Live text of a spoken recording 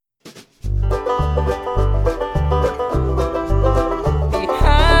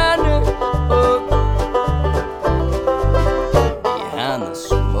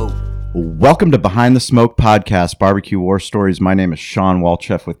Welcome to Behind the Smoke Podcast, Barbecue War Stories. My name is Sean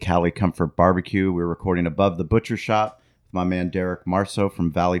Walchef with Cali Comfort Barbecue. We're recording above the butcher shop with my man Derek Marceau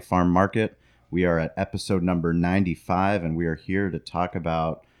from Valley Farm Market. We are at episode number 95, and we are here to talk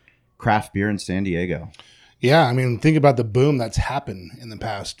about craft beer in San Diego. Yeah, I mean, think about the boom that's happened in the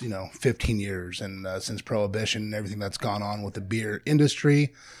past, 15 years and since Prohibition and everything that's gone on with the beer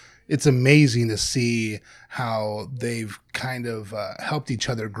industry. It's amazing to see how they've kind of helped each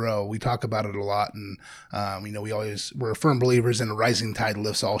other grow. We talk about it a lot, and we're firm believers in a rising tide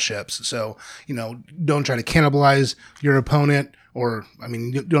lifts all ships. So, don't try to cannibalize your opponent, or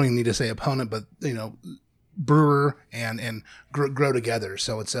you don't even need to say opponent, but brewer and grow together.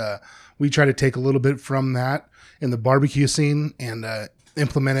 So it's we try to take a little bit from that in the barbecue scene and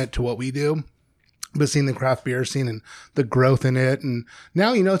implement it to what we do. But seeing the craft beer scene and the growth in it, and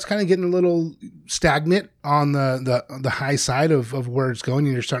now it's kind of getting a little stagnant on the high side of where it's going,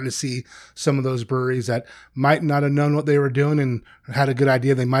 and you're starting to see some of those breweries that might not have known what they were doing and had a good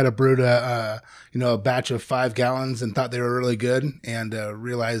idea. They might have brewed a batch of 5 gallons and thought they were really good, and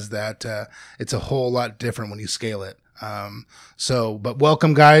realized that it's a whole lot different when you scale it. But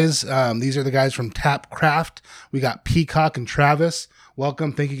welcome, guys. These are the guys from TapCraft. We got Peacock and Travis.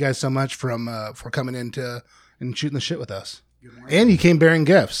 Welcome. Thank you guys so much for coming in and shooting the shit with us. And you came bearing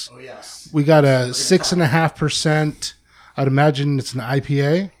gifts. Oh, yes. We got a 6.5%. I'd imagine it's an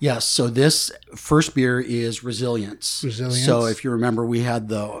IPA. Yes. So this first beer is Resilience. So if you remember, we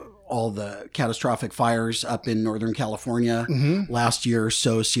had all the catastrophic fires up in Northern California last year.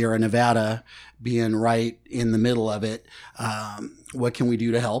 So Sierra Nevada being right in the middle of it. What can we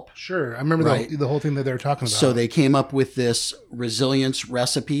do to help? Sure. I remember the whole thing that they were talking about. So they came up with this resilience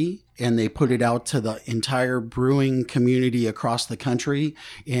recipe, and they put it out to the entire brewing community across the country.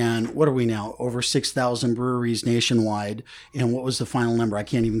 And what are we now? Over 6,000 breweries nationwide. And what was the final number? I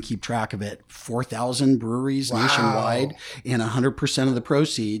can't even keep track of it. 4,000 breweries nationwide, and 100% of the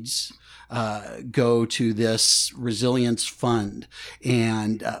proceeds go to this resilience fund.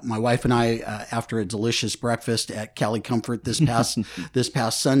 And my wife and I, after a delicious breakfast at Cali Comfort this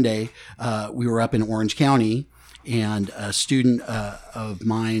past Sunday, we were up in Orange County, and a student of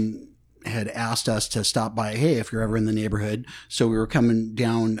mine had asked us to stop by, hey, if you're ever in the neighborhood. So we were coming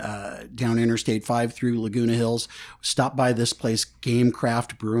down Interstate 5 through Laguna Hills, stopped by this place,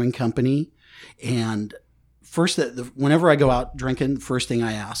 Gamecraft Brewing Company. And first, whenever I go out drinking, the first thing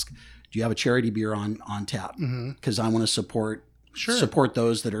I ask, do you have a charity beer on tap? Because I want to support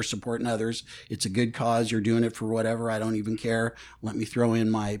those that are supporting others. It's a good cause. You're doing it for whatever. I don't even care. Let me throw in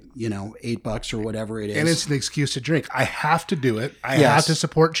my, $8 or whatever it is. And it's an excuse to drink. I have to do it. I have to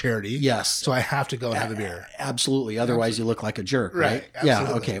support charity. Yes. So I have to go and have a beer. Absolutely. Otherwise you look like a jerk, right? Absolutely.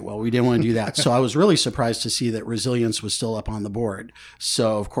 Yeah. Okay. Well, we didn't want to do that. So I was really surprised to see that Resilience was still up on the board.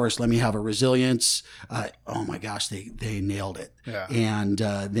 So of course, let me have a Resilience. Oh my gosh, they nailed it. Yeah. And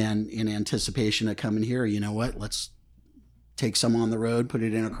then in anticipation of coming here, you know what? Let's take some on the road, put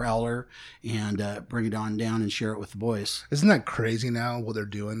it in a crowler, and bring it on down and share it with the boys. Isn't that crazy now what they're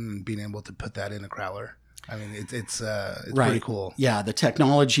doing and being able to put that in a crowler? I mean, it's right. Pretty cool. Yeah, the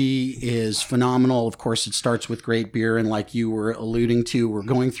technology is phenomenal. Of course, it starts with great beer, and like you were alluding to, we're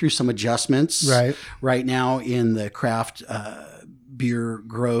going through some adjustments right now in the craft beer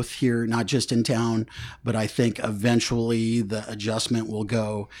growth here, not just in town, but I think eventually the adjustment will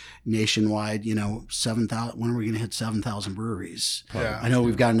go nationwide. 7,000. When are we going to hit 7,000 breweries? Yeah. I know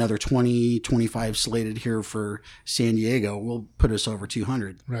we've got another 20, 25 slated here for San Diego. We'll put us over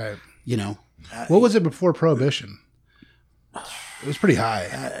 200. Right. What was it before Prohibition? It was pretty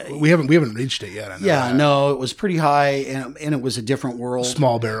high. We haven't reached it yet. No, it was pretty high, and it was a different world.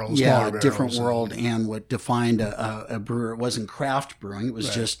 Smaller barrels. Different world. And what defined a brewer, it wasn't craft brewing. It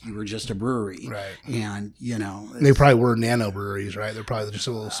was you were just a brewery. Right. And they probably were nano breweries, right? They're probably just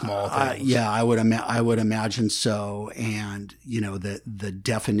a little small things. I would imagine so. And the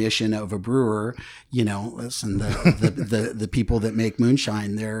definition of a brewer, listen, the people that make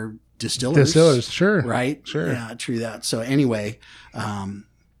moonshine, they're distillers, sure. Right? Sure. Yeah, true that. So anyway,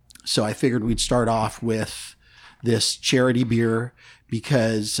 so I figured we'd start off with this charity beer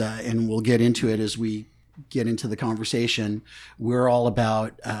because, and we'll get into it as we get into the conversation, we're all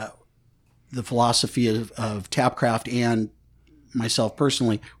about the philosophy of TapCraft, and myself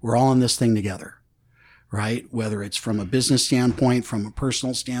personally, we're all in this thing together, right? Whether it's from a business standpoint, from a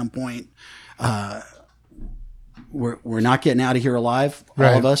personal standpoint, we're not getting out of here alive,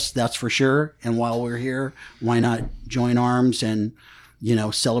 all of us, that's for sure. And while we're here, why not join arms and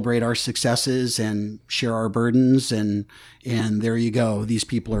celebrate our successes and share our burdens, and there you go. These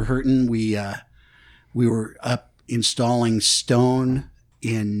people are hurting. We were up installing stone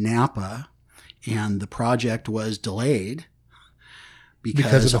in Napa, and the project was delayed Because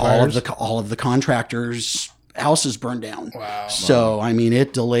because of the all of the contractors' houses burned down. Wow. So I mean,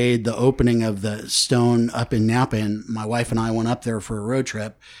 it delayed the opening of the stone up in Napa, and my wife and I went up there for a road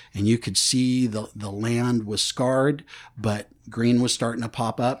trip, and you could see the land was scarred, but green was starting to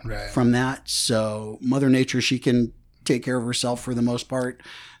pop up Right. from that. So Mother Nature, she can take care of herself for the most part.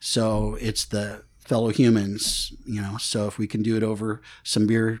 So it's the fellow humans, so if we can do it over some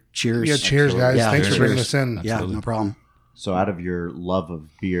beer, cheers. Yeah, cheers, guys. Yeah, Thanks for bringing cheers. us in. Yeah, Absolutely. no problem. So out of your love of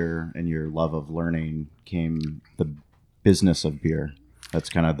beer and your love of learning came the business of beer. That's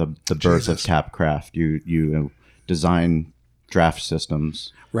kind of the birth Jesus. of TapCraft. You design draft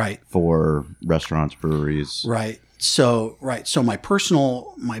systems Right. for restaurants, breweries. Right. So my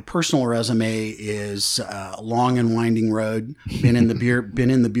personal resume is a long and winding road. Been in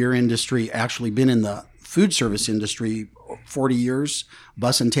the beer industry, actually been in the food service industry 40 years,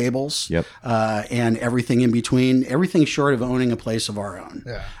 bussing tables. Yep. And everything in between, everything short of owning a place of our own.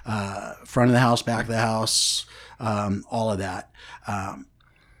 Yeah. Front of the house, back of the house, all of that.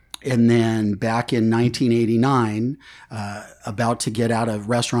 And then back in 1989, about to get out of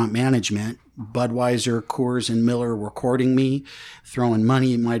restaurant management, Budweiser, Coors, and Miller were courting me, throwing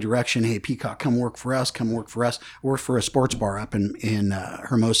money in my direction. Hey, Peacock, come work for us. Come work for us. Worked for a sports bar up in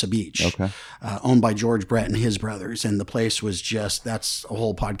Hermosa Beach, Okay. owned by George Brett and his brothers. And the place was that's a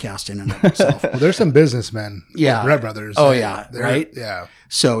whole podcast in and of itself. Well, there's some businessmen. Yeah. Brett brothers. Oh, yeah. They're- Right? Yeah.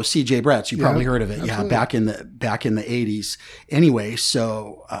 So CJ Brett's, you probably heard of it. absolutely. Yeah, back in the 80s. Anyway,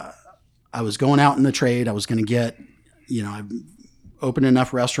 so I was going out in the trade. I was going to get, I opened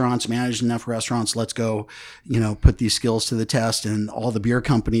enough restaurants, managed enough restaurants. Let's go, put these skills to the test. And all the beer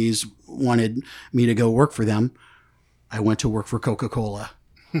companies wanted me to go work for them. I went to work for Coca-Cola.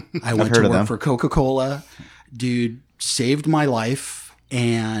 I went heard to of work them. for Coca-Cola. Dude, saved my life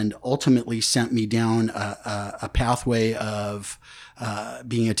and ultimately sent me down a pathway of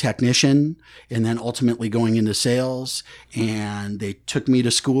being a technician and then ultimately going into sales. And they took me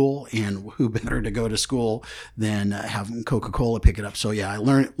to school, and who better to go to school than having Coca-Cola pick it up. So yeah, I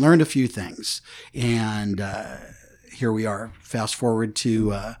learned a few things, and here we are. Fast forward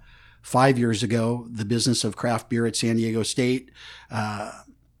to 5 years ago, the business of craft beer at San Diego State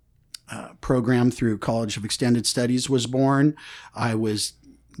program through College of Extended Studies was born. I was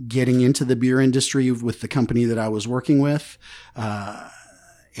getting into the beer industry with the company that I was working with.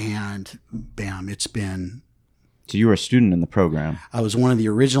 And bam, it's been. So you were a student in the program. I was one of the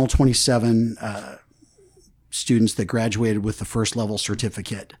original 27 students that graduated with the first level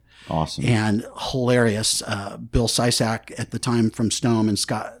certificate. Awesome. And hilarious. Bill Sysak at the time from Stone and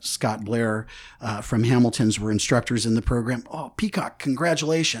Scott Blair from Hamilton's were instructors in the program. Oh, Peacock,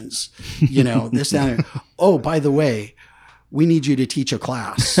 congratulations. This, that, and oh, by the way, we need you to teach a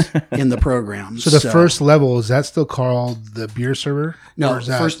class in the program. So the first level, is that still called the beer server? No, Or is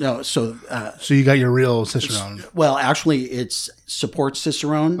that- first, no. So, So you got your real Cicerone. well, actually, it's support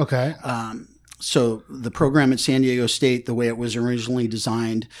Cicerone. Okay. So the program at San Diego State, the way it was originally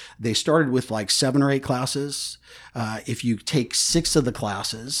designed, they started with like 7 or 8 classes. If you take 6 of the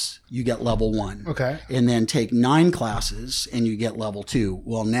classes, you get level 1. Okay. And then take 9 classes and you get level 2.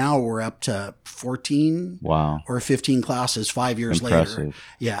 Well, now we're up to 14 Wow. or 15 classes 5 years later. Impressive.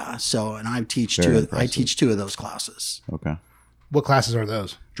 Yeah. So, and I teach Very I impressive. teach 2 of those classes. Okay. What classes are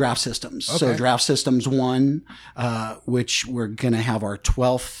those? Draught Systems. So Okay. Draught Systems 1, which we're going to have our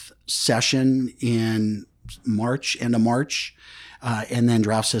 12th session in end of March. And then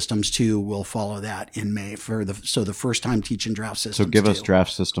Draught Systems 2 will follow that in May so the first time teaching Draught Systems. So give us 2.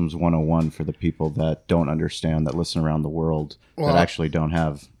 Draft Systems 101 for the people that don't understand, that listen around the world, Well, that actually don't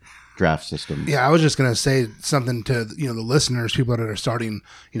have draft systems. Yeah, I was just going to say something to the listeners, people that are starting,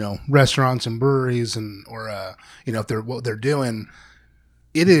 restaurants and breweries, and or if they're what they're doing.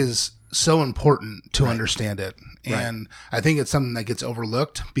 It is so important to understand it, and I think it's something that gets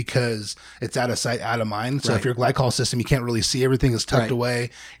overlooked because it's out of sight, out of mind. So if your glycol system, you can't really see everything is tucked away.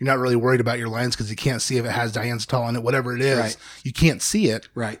 You're not really worried about your lines because you can't see if it has diacetyl in it, whatever it is. Right. You can't see it,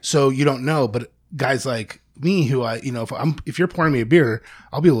 Right. So you don't know. But guys like me, who if you're pouring me a beer,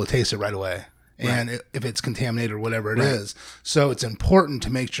 I'll be able to taste it right away. And if it's contaminated or whatever it is. So it's important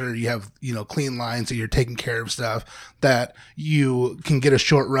to make sure you have, clean lines, that you're taking care of stuff, that you can get a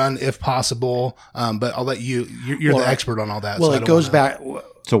short run if possible. But I'll let you're the expert on all that. Well, so I it don't goes wanna- back.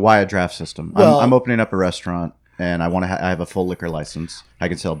 So why a draft system? Well- I'm opening up a restaurant and I want to. I have a full liquor license. I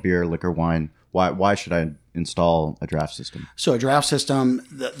can sell beer, liquor, wine. Why should I install a draft system? So a draft system,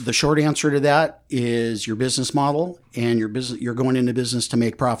 the short answer to that is your business model, and you're going into business to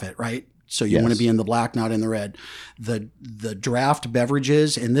make profit, right? So you want to be in the black, not in the red. The draft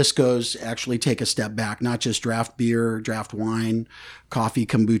beverages, and this goes actually take a step back, not just draft beer, draft wine, coffee,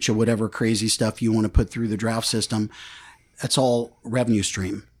 kombucha, whatever crazy stuff you want to put through the draft system. That's all revenue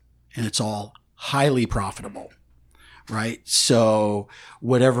stream, and it's all highly profitable, right? So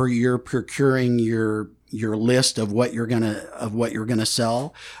whatever you're procuring, your list of what you're gonna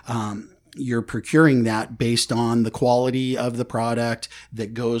sell, you're procuring that based on the quality of the product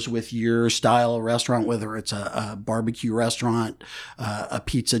that goes with your style of restaurant, whether it's a barbecue restaurant, a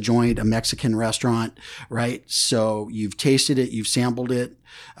pizza joint, a Mexican restaurant, right? So you've tasted it, you've sampled it,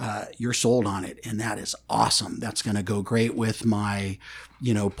 you're sold on it, and that is awesome. That's going to go great with my,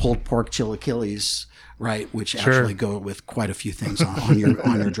 pulled pork chilaquiles, right? Which actually go with quite a few things on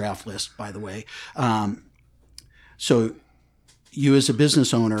your draft list, by the way. So you as a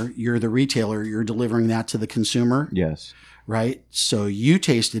business owner, you're the retailer, you're delivering that to the consumer. Yes. Right? So you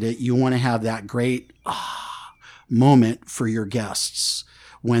tasted it. You want to have that great moment for your guests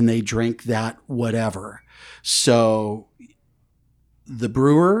when they drink that whatever. So the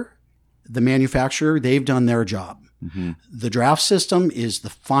brewer, the manufacturer, they've done their job. Mm-hmm. The draft system is the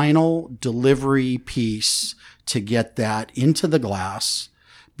final delivery piece to get that into the glass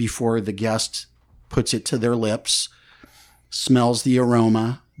before the guest puts it to their lips, smells the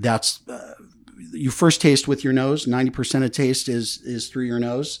aroma. That's you first taste with your nose. 90% of taste is through your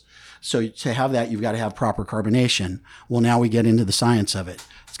nose. So to have that, you've got to have proper carbonation. Well, now we get into the science of it.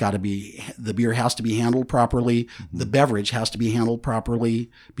 It's got to be, the beer has to be handled properly. The beverage has to be handled properly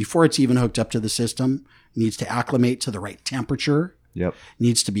before it's even hooked up to the system. It needs to acclimate to the right temperature. Yep.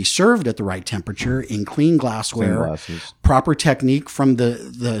 Needs to be served at the right temperature in clean glassware, proper technique from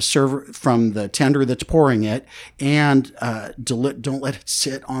the server, from the tender that's pouring it, and don't let it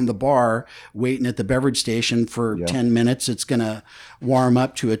sit on the bar waiting at the beverage station for 10 minutes. It's going to warm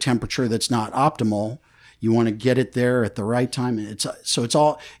up to a temperature that's not optimal. You want to get it there at the right time. It's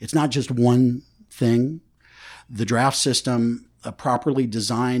not just one thing. The draft system, a properly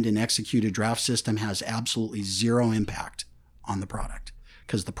designed and executed draft system, has absolutely zero impact on the product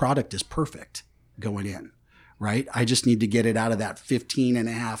because the product is perfect going in, right? I just need to get it out of that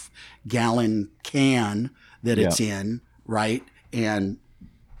 15.5 gallon can that it's in, right? And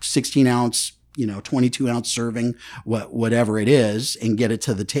 16 ounce, 22 ounce serving, whatever it is, and get it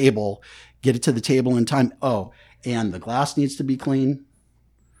to the table in time. Oh, and the glass needs to be clean.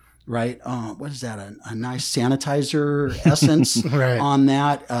 Right. What is that? A nice sanitizer essence on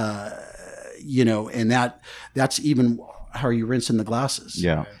that, and that's even how are you rinsing the glasses?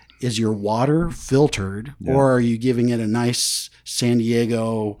 Yeah. Is your water filtered or are you giving it a nice San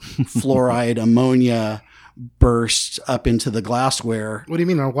Diego fluoride ammonia burst up into the glassware? What do you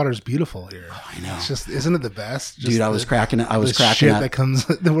mean? Our water's beautiful here. Oh, I know. It's just, isn't it the best? Just dude, I was cracking up. That comes,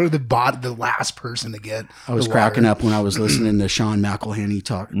 we're the last person to get. I was cracking up when I was listening to Sean McElhenney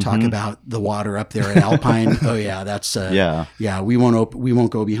talk about the water up there at Alpine. Oh yeah, that's we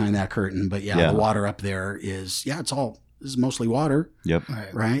won't go behind that curtain, but the water up there is this is mostly water. Yep.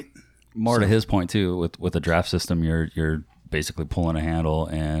 Right. More to his point too, with the draft system, you're basically pulling a handle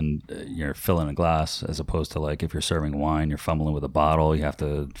and you're filling a glass, as opposed to like if you're serving wine, you're fumbling with a bottle, you have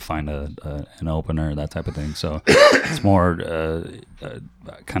to find an opener, that type of thing. So it's more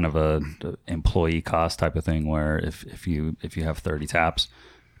kind of a employee cost type of thing, where if you have 30 taps,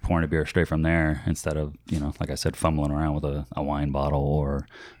 pouring a beer straight from there instead of, like I said, fumbling around with a wine bottle or,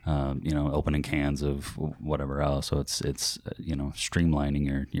 opening cans of whatever else. So it's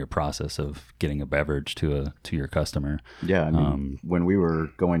streamlining your process of getting a beverage to your customer. Yeah. I mean, when we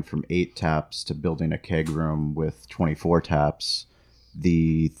were going from 8 taps to building a keg room with 24 taps,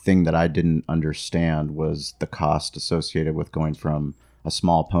 the thing that I didn't understand was the cost associated with going from a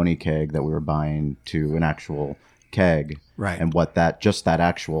small pony keg that we were buying to an actual keg, right? And what that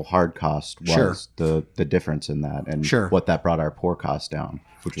actual hard cost was, the difference in that, and what that brought our pour cost down,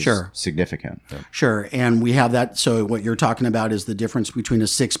 which was significant. Sure. And we have that. So what you're talking about is the difference between a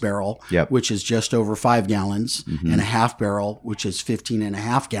 6 barrel, which is just over 5 gallons, and a half barrel, which is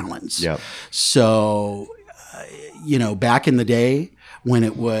 15.5 gallons. Yep. So, back in the day when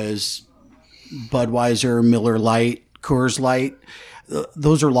it was Budweiser, Miller Lite, Coors Light,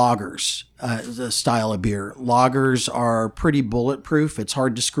 those are lagers, the style of beer. Lagers are pretty bulletproof. It's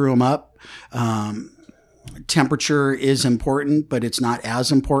hard to screw them up. Temperature is important, but it's not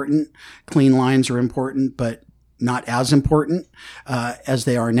as important. Clean lines are important, but not as important as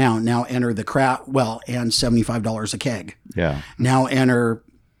they are now. Now enter the craft, and $75 a keg. Yeah. Now enter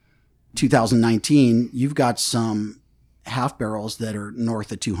 2019. You've got some half barrels that are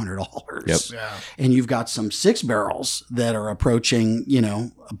north of $200. Yep. Yeah. And you've got some 6 barrels that are approaching,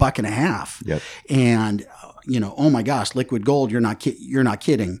 $1.50. Yep. And, oh my gosh, liquid gold, you're not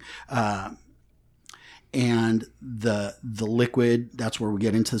kidding. And the liquid, that's where we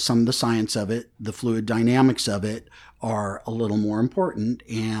get into some of the science of it. The fluid dynamics of it are a little more important.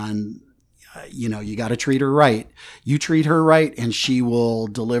 And, you got to treat her right. You treat her right and she will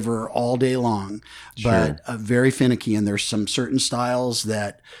deliver all day long, but very finicky. And there's some certain styles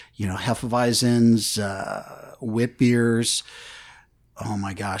that, Hefeweizens, wit beers, oh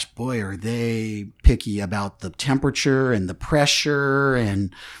my gosh, boy, are they picky about the temperature and the pressure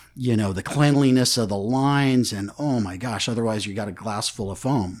and, the cleanliness of the lines. And oh my gosh, otherwise you got a glass full of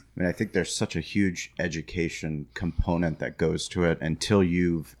foam. I mean, I think there's such a huge education component that goes to it until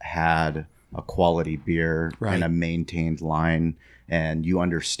you've had a quality beer and a maintained line and you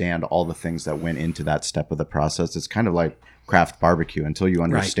understand all the things that went into that step of the process. It's kind of like craft barbecue until you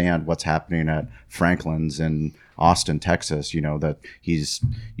understand what's happening at Franklin's in Austin, Texas, that he's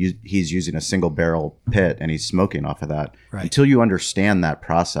using a single barrel pit and he's smoking off of that. Until you understand that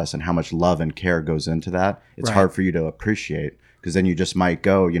process and how much love and care goes into that, it's hard for you to appreciate, because then you just might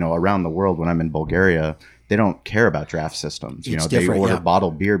go, around the world. When I'm in Bulgaria, they don't care about draft systems. They order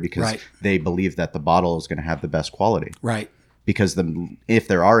bottled beer because they believe that the bottle is going to have the best quality. Right. Because if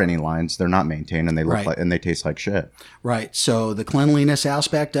there are any lines, they're not maintained and they look like, and they taste like shit. Right. So the cleanliness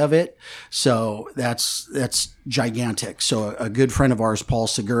aspect of it, so that's gigantic. So a good friend of ours, Paul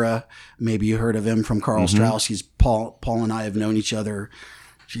Segura, maybe you heard of him from Carl Strauss. Paul and I have known each other,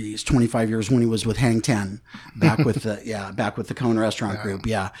 25 years when he was with Hang Ten, back with the Cone Restaurant Group.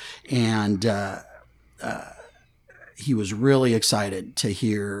 Yeah. And he was really excited to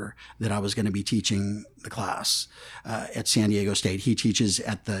hear that I was going to be teaching the class at San Diego State. He teaches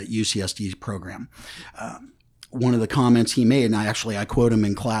at the UCSD program. One of the comments he made, and I quote him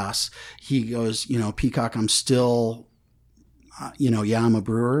in class, he goes, Peacock, I'm still, I'm a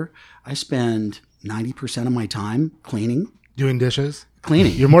brewer. I spend 90% of my time cleaning. Doing dishes?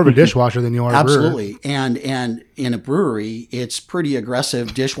 Cleaning. You're more of a dishwasher than you are a brewer. Absolutely. And in a brewery, it's pretty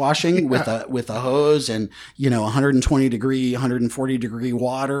aggressive dishwashing with a hose and, 120 degree, 140 degree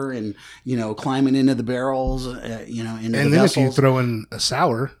water and, climbing into the barrels, into the vessels. And then if you throw in a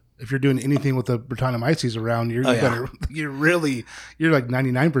sour, if you're doing anything with the Brettanomyces around, you're like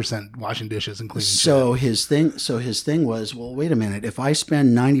 99% washing dishes and cleaning. So his thing was, well, wait a minute. If I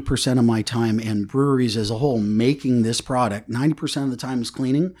spend 90% of my time in breweries as a whole making this product, 90% of the time is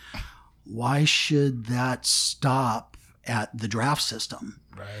cleaning, why should that stop at the draft system?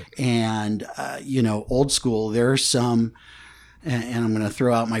 Right. And, old school, there's some, and I'm going to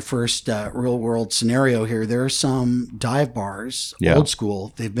throw out my first real world scenario here. There are some dive bars, old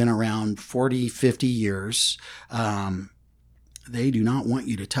school. They've been around 40, 50 years. They do not want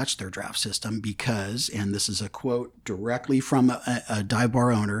you to touch their draft system because, and this is a quote directly from a dive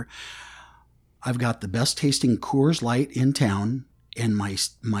bar owner, I've got the best tasting Coors Light in town and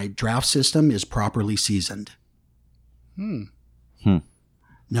my draft system is properly seasoned. No,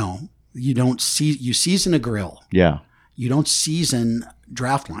 you don't you season a grill. Yeah. You don't season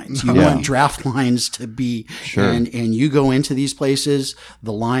draft lines. You want draft lines to be, and you go into these places,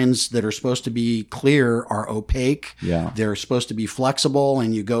 the lines that are supposed to be clear are opaque. Yeah. They're supposed to be flexible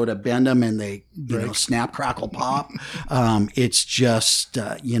and you go to bend them and they, snap, crackle, pop. It's just,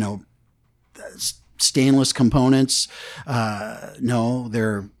 stainless components. No,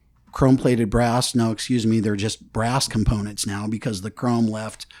 they're chrome-plated brass. No, excuse me. They're just brass components now because the chrome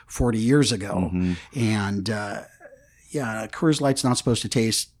left 40 years ago. And, Coors Light's not supposed to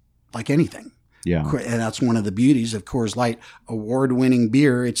taste like anything. Yeah. And that's one of the beauties of Coors Light, award-winning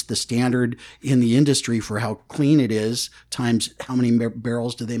beer. It's the standard in the industry for how clean it is, times how many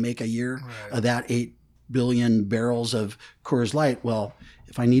barrels do they make a year of that 8 billion barrels of Coors Light. Well,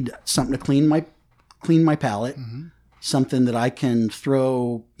 if I need something to clean my palate, something that I can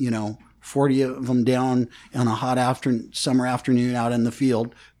throw, 40 of them down on a hot summer afternoon out in the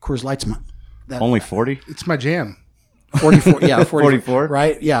field, Coors Light's only 40? It's my jam. 44, 44,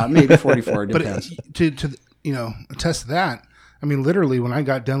 right? Yeah, maybe 44, depends. But to attest to that, I mean, literally, when I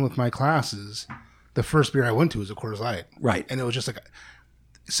got done with my classes, the first beer I went to was a Coors Light. Right. And it was just like,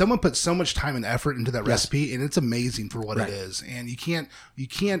 someone put so much time and effort into that recipe, and it's amazing for what it is. And you can't,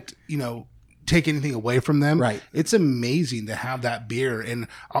 take anything away from them. Right. It's amazing to have that beer, and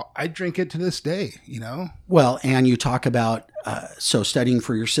I drink it to this day, Well, and you talk about, so studying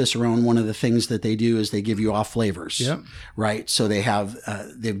for your Cicerone, one of the things that they do is they give you off flavors. Yep. Right. So they have,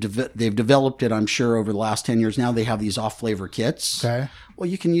 they've developed it, I'm sure, over the last 10 years now. They have these off flavor kits. Okay. Well,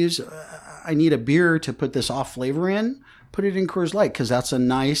 you can use, I need a beer to put this off flavor in. put it in Coors Light because that's a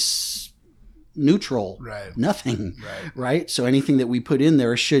nice neutral, Right. nothing, Right. So anything that we put in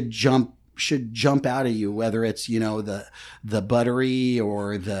there should jump out of you, whether it's the buttery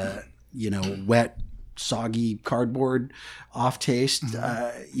or the wet, soggy cardboard off taste.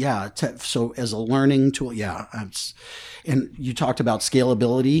 So as a learning tool, and you talked about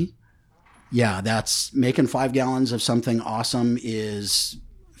scalability. Yeah, that's making 5 gallons of something awesome is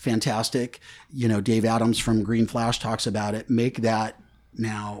fantastic. Dave Adams from Green Flash talks about it. Make that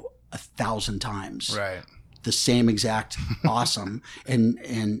now 1,000 times. Right. The same exact awesome.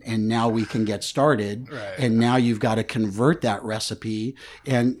 And now we can get started. Right. And now you've got to convert that recipe.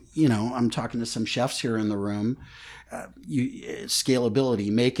 And, I'm talking to some chefs here in the room. Scalability,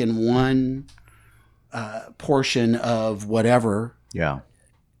 making one portion of whatever. Yeah.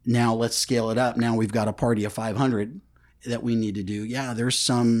 Now let's scale it up. Now we've got a party of 500 that we need to do. Yeah, there's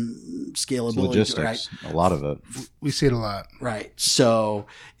some scalability. Logistics, right? a lot of it. We see it a lot. Right. So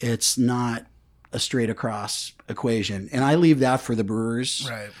it's not a straight across equation. And I leave that for the brewers.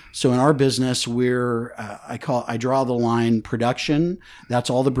 Right. So in our business, I draw the line production. That's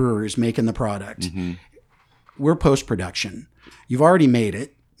all the brewers making the product. Mm-hmm. We're post-production. You've already made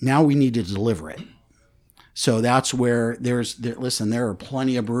it. Now we need to deliver it. So that's where there are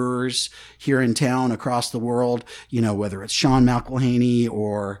plenty of brewers here in town, across the world, whether it's Sean McElhaney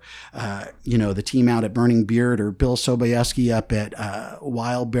or, the team out at Burning Beard or Bill Sobieski up at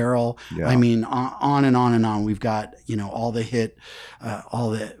Wild Barrel. Yeah. I mean, on and on and on. We've got, all the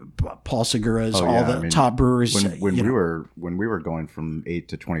all the Paul Segura's, top brewers. When we were going from 8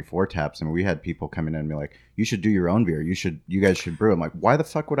 to 24 taps, we had people coming in and be like, you should do your own beer. You guys should brew. I'm like, why the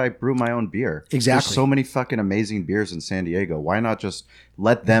fuck would I brew my own beer? Exactly. There's so many fucking amazing beers in San Diego. Why not just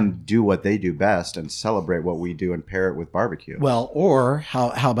let them do what they do best and celebrate what we do and pair it with barbecue? Well, or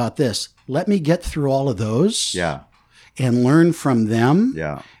how about this? Let me get through all of those. Yeah. And learn from them.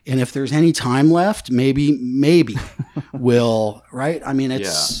 Yeah. And if there's any time left, maybe we'll, right? I mean,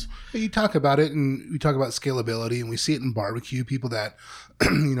 it's... Yeah. You talk about it, and we talk about scalability, and we see it in barbecue. People that,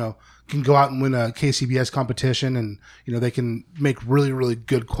 can go out and win a KCBS competition, and, they can make really, really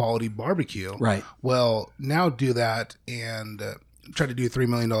good quality barbecue. Right. Well, now do that and try to do $3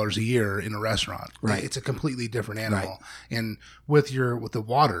 million a year in a restaurant. Right. It's a completely different animal. Right. And with the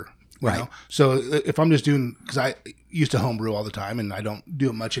water... Right. So if I'm just doing, because I used to homebrew all the time and I don't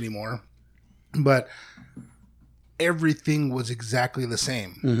do it much anymore, but everything was exactly the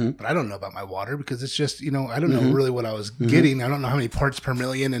same. Mm-hmm. But I don't know about my water because it's just, I don't know really what I was getting. I don't know how many parts per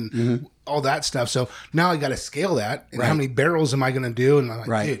million and all that stuff. So now I got to scale that. And how many barrels am I going to do? And I'm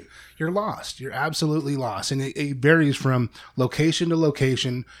like, dude, you're lost. You're absolutely lost. And it varies from location to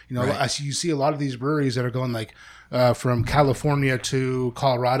location. You see a lot of these breweries that are going like, from California to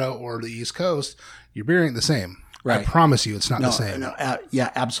Colorado or the East Coast, your beer ain't the same. Right. I promise you, it's not the same.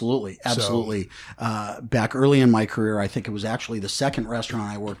 Yeah, absolutely. Back early in my career, I think it was actually the second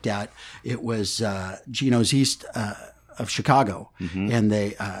restaurant I worked at. It was Gino's East of Chicago, and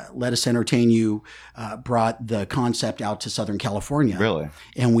they let us entertain you. Brought the concept out to Southern California, really,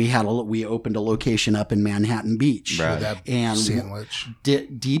 and we opened a location up in Manhattan Beach, right. That and sandwich,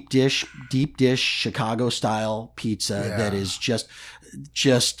 deep dish Chicago style pizza that is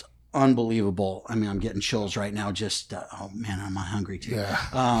just unbelievable. I mean, I'm getting chills right now. Just oh man, I'm hungry too.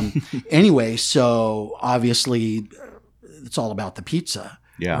 Yeah. Anyway, so obviously, it's all about the pizza.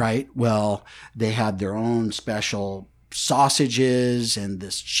 Yeah. Right. Well, they had their own special sausages and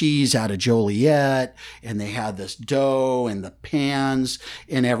this cheese out of Joliet, and they had this dough and the pans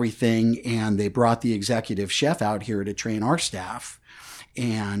and everything. And they brought the executive chef out here to train our staff,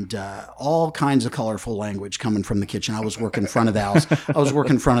 and all kinds of colorful language coming from the kitchen. I was working in front of the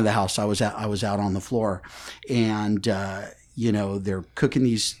house. I was out on the floor, and they're cooking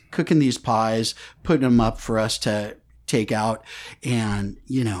these pies, putting them up for us to take out, and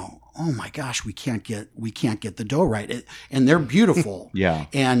oh my gosh, we can't get the dough right. And they're beautiful. Yeah.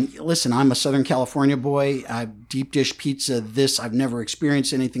 And listen, I'm a Southern California boy. Deep dish pizza, I've never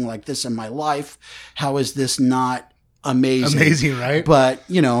experienced anything like this in my life. How is this not amazing, right? But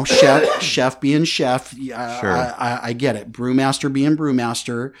chef being chef, Sure. I get it. Brewmaster being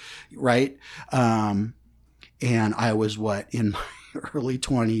brewmaster, right? And I was in my early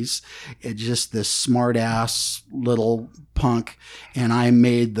 20s, just this smart ass little punk, and I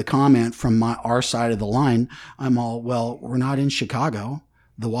made the comment from our side of the line. I'm all, well, we're not in Chicago.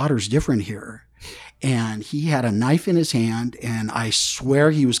 The water's different here. And he had a knife in his hand, and I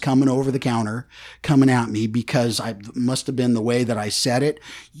swear he was coming over the counter, coming at me, because I must have been the way that I said it.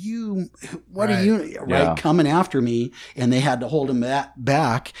 Yeah. Coming after me, and they had to hold him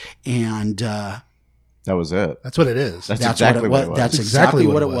back. And That was it. That's what it is. That's exactly what it was. That's exactly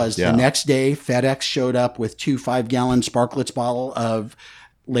what it was. Yeah. The next day, FedEx showed up with 2 5-gallon Sparklets bottle of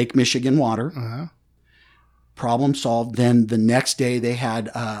Lake Michigan water. Uh-huh. Problem solved. Then the next day they had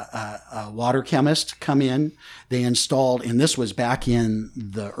a water chemist come in. They installed, and this was back in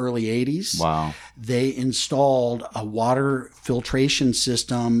the early 80s. Wow. They installed a water filtration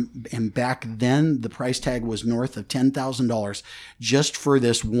system. And back then the price tag was north of $10,000 just for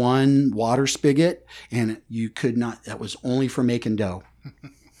this one water spigot. And you could not, that was only for making dough.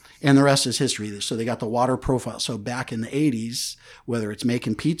 And the rest is history. So they got the water profile. So back in the 80s, whether it's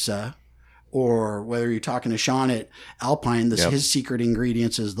making pizza, or whether you're talking to Sean at Alpine, his secret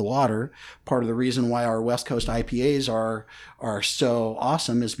ingredients is the water. Part of the reason why our West Coast IPAs are so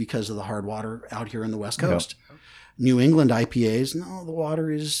awesome is because of the hard water out here in the West Coast. Yep. New England IPAs, no, the water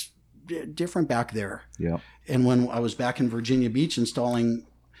is different back there. Yeah. And when I was back in Virginia Beach installing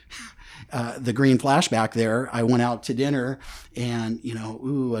the Green Flash back there, I went out to dinner and,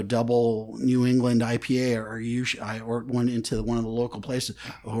 a double New England IPA. I went into one of the local places.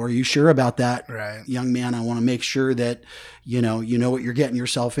 Oh, are you sure about that? Right. Young man, I want to make sure that, you know what you're getting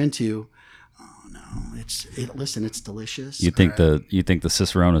yourself into. Oh no, listen, it's delicious. You think the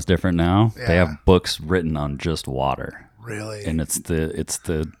Cicerone is different now? Yeah. They have books written on just water. Really? And it's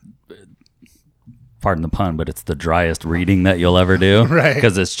the pardon the pun, but it's the driest reading that you'll ever do. Right.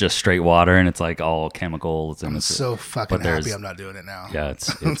 Because it's just straight water and it's like all chemicals. And I'm so fucking happy I'm not doing it now. Yeah,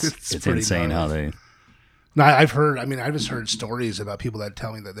 it's insane how they... No, I've just heard stories about people that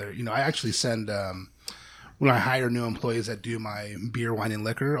tell me that they're, I actually send, when I hire new employees that do my beer, wine, and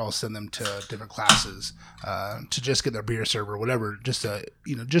liquor, I'll send them to different classes to just get their beer server, whatever, just to,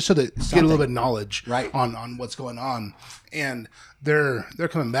 just so that get a little bit of knowledge right. on what's going on. And they're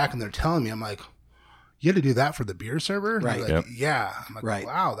coming back and they're telling me, I'm like, you had to do that for the beer server? Right. Like, yep. Yeah. I'm like, right.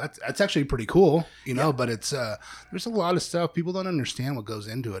 Wow, that's actually pretty cool, but it's, there's a lot of stuff. People don't understand what goes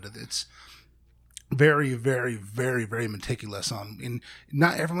into it. It's very, very, very, very meticulous and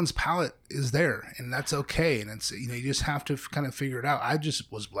not everyone's palate is there, and that's okay. And it's, you just have to kind of figure it out. I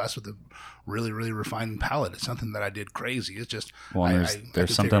just was blessed with a really, really refined palate. It's something that I did crazy. It's just,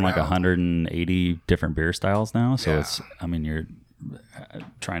 there's something like 180 different beer styles now. So you're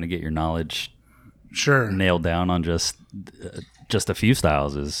trying to get your knowledge nailed down on just a few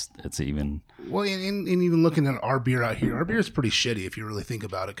styles it's even well, and even looking at our beer out here, our beer is pretty shitty if you really think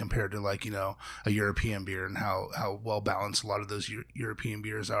about it compared to like a European beer and how well balanced a lot of those European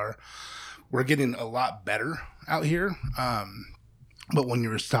beers are. We're getting a lot better out here, but when you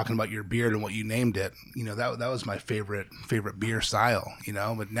were talking about your beer and what you named it, that was my favorite beer style,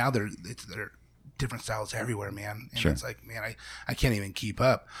 but now they're different styles everywhere, man, and It's like, man, I can't even keep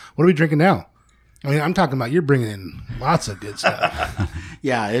up. What are we drinking now? I mean, I'm talking about you're bringing in lots of good stuff.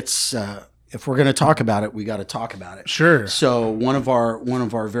 Yeah, it's if we're going to talk about it, we got to talk about it. Sure. So one of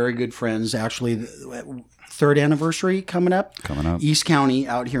our very good friends, actually, third anniversary coming up. East County,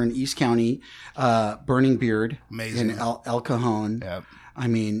 out here in East County, Burning Beard, amazing, in El Cajon. Yep. I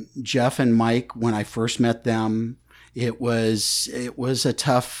mean, Jeff and Mike, when I first met them, it was a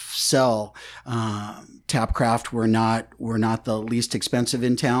tough sell. TapCraft were not the least expensive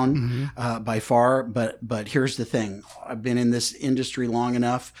in town by far, but here's the thing: I've been in this industry long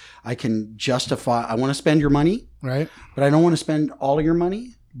enough. I can justify. I want to spend your money, right? But I don't want to spend all of your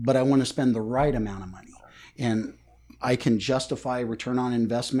money. But I want to spend the right amount of money, and I can justify return on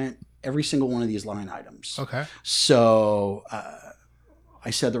investment every single one of these line items. Okay. So I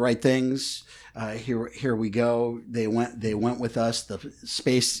said the right things. Here we go. They went with us. The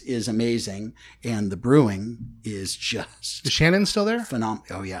space is amazing, and the brewing is just. Is Shannon still there? Phenomenal.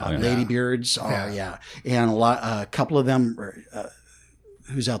 Oh yeah, Lady Beards. Oh yeah, and a couple of them.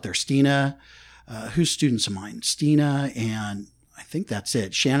 Who's out there? Stina. Who's students of mine? Stina, and I think that's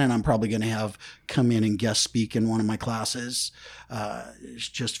it. Shannon, I'm probably going to have come in and guest speak in one of my classes. It's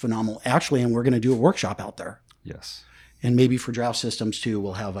just phenomenal, actually, and we're going to do a workshop out there. Yes. And maybe for Draught Systems too,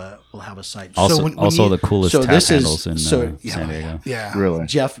 we'll have a site. Also, the coolest tap handles in San Diego. Yeah, really.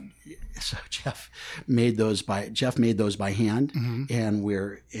 Jeff made those by hand,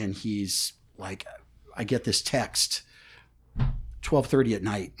 and he's like, I get this text 12:30 at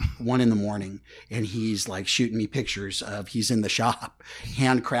night, 1 a.m, and he's like shooting me pictures of he's in the shop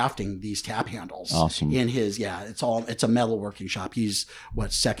handcrafting these tap handles. Awesome. In his it's a metalworking shop. He's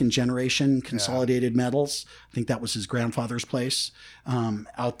second generation Consolidated Metals. I think that was his grandfather's place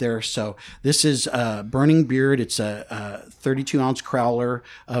out there. So this is Burning Beard. It's a 32-ounce crowler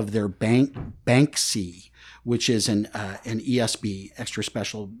of their Banksy, which is an ESB, extra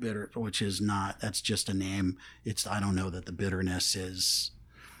special bitter, which is not, that's just a name. I don't know that the bitterness is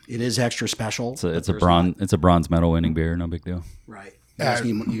It is extra special. It's a bronze medal winning beer. No big deal. Right.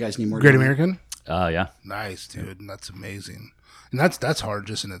 You guys need more. Great American. Yeah. Nice, dude. That's amazing, and that's hard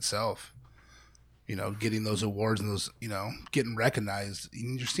just in itself. Getting those awards and those, getting recognized.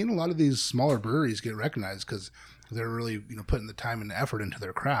 You're seeing a lot of these smaller breweries get recognized because they're really, putting the time and effort into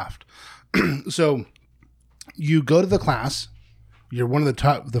their craft. So you go to the class, you're one of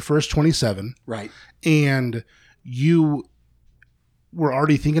the first 27. Right. And you were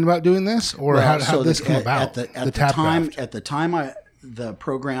already thinking about doing this, or how did this come about? At the time the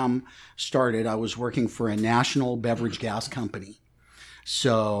program started, I was working for a national beverage gas company.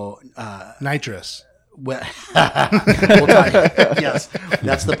 So nitrous. Well, yes,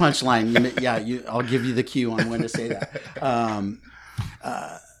 that's the punchline. I'll give you the cue on when to say that.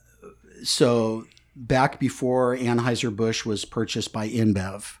 So back before Anheuser-Busch was purchased by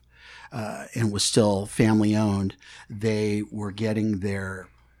InBev and was still family owned, they were getting their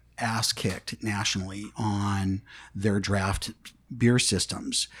ass kicked nationally on their draft beer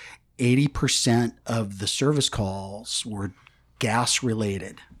systems. 80% of the service calls were gas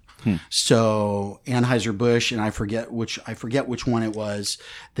related. So Anheuser-Busch, and I forget which one it was,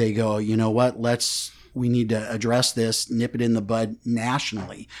 they go, you know what, we need to address this, nip it in the bud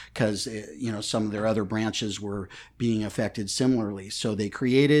nationally, because some of their other branches were being affected similarly. So they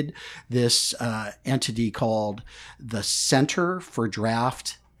created this entity called the Center for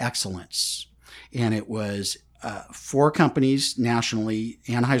Draft Excellence, and it was 4 companies nationally: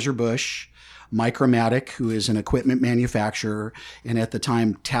 Anheuser-Busch, Micromatic, who is an equipment manufacturer, and at the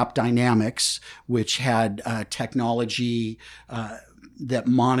time Tap Dynamics, which had technology that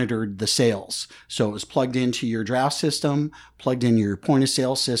monitored the sales. So it was plugged into your draft system, plugged into your point of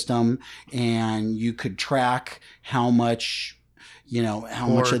sale system, and you could track how much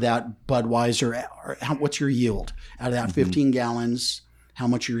much of that Budweiser, or what's your yield out of that 15 gallons, how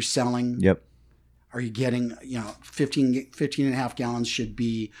much you're selling. Yep. Are you getting, 15 and a half gallons should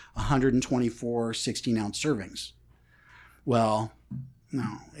be 124 16-ounce servings. Well,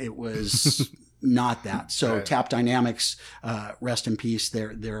 no, it was not that. So right. Tap Dynamics, rest in peace,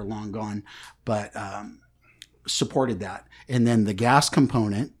 they're long gone, but supported that. And then the gas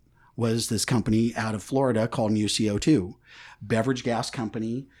component was this company out of Florida called UCO2, beverage gas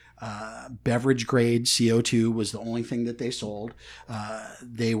company. Beverage grade CO2 was the only thing that they sold.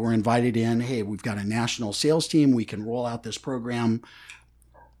 They were invited in. Hey, we've got a national sales team. We can roll out this program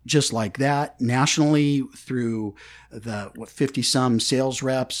just like that nationally through the 50 some sales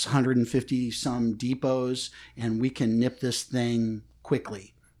reps, 150 some depots, and we can nip this thing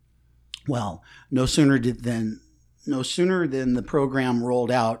quickly. Well, no sooner than the program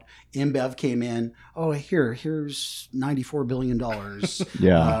rolled out, InBev came in. Oh, here's $94 billion.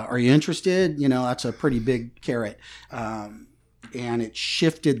 Yeah. Are you interested? That's a pretty big carrot. And it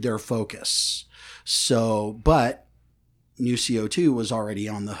shifted their focus. So, but New CO2 was already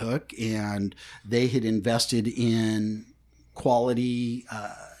on the hook, and they had invested in quality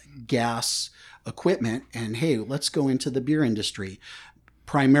gas equipment. And hey, let's go into the beer industry.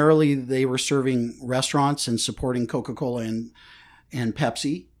 Primarily, they were serving restaurants and supporting Coca-Cola and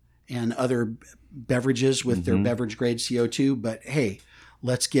Pepsi and other beverages with their beverage grade CO2. But hey,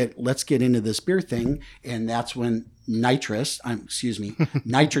 let's get into this beer thing, and that's when nitrogen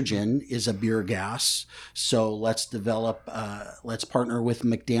is a beer gas. So let's partner with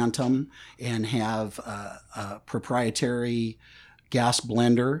McDantum and have a proprietary gas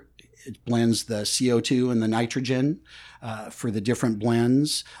blender. It blends the CO2 and the nitrogen for the different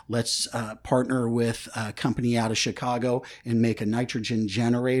blends. Let's partner with a company out of Chicago and make a nitrogen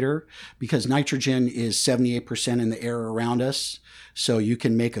generator, because nitrogen is 78% in the air around us. So you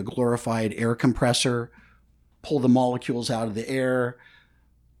can make a glorified air compressor, pull the molecules out of the air,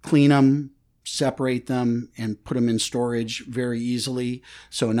 clean them, separate them, and put them in storage very easily.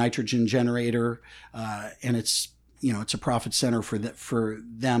 So a nitrogen generator, and it's a profit center for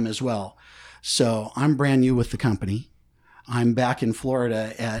them as well. So I'm brand new with the company. I'm back in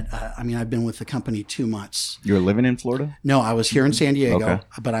Florida I've been with the company 2 months. You were living in Florida? No, I was here in San Diego, okay.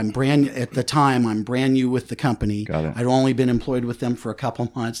 But I'm brand new with the company. Got it. I'd only been employed with them for a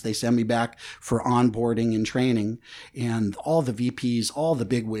couple months. They sent me back for onboarding and training, and all the VPs, all the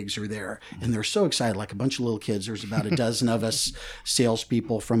bigwigs are there, and they're so excited, like a bunch of little kids. There's about a dozen of us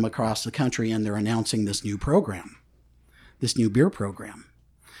salespeople from across the country, and they're announcing this new program, this new beer program.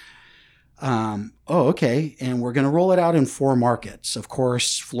 Okay. And we're going to roll it out in 4 markets. Of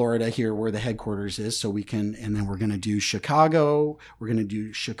course, Florida here, where the headquarters is. So and then we're going to do Chicago. We're going to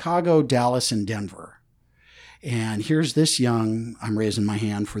do Chicago, Dallas, and Denver. And here's this I'm raising my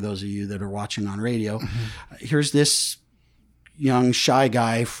hand for those of you that are watching on radio. Here's this young shy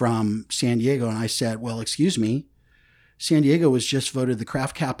guy from San Diego, and I said, well, excuse me, San Diego was just voted the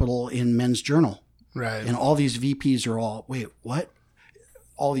craft capital in Men's Journal. Right. And all these VPs are all, wait, what?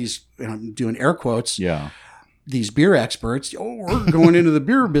 All these, and I'm doing air quotes. Yeah. These beer experts, we're going into the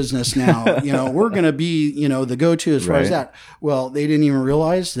beer business now. We're going to be, the go-to as far as that. Well, they didn't even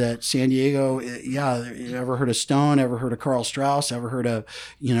realize that San Diego, ever heard of Stone, ever heard of Carl Strauss, ever heard of,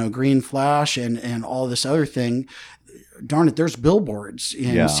 Green Flash and all this other thing. Darn it, there's billboards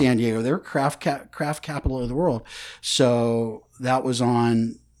in San Diego. They're craft capital of the world. So that was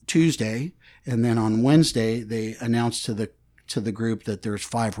on Tuesday. And then on Wednesday, they announced to the group that there's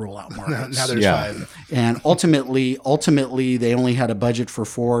 5 rollout markets. Now there's 5. And ultimately, they only had a budget for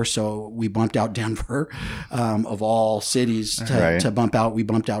 4, so we bumped out Denver. Of all cities to bump out, we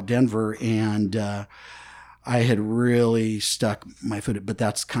bumped out Denver, and I had really stuck my foot. But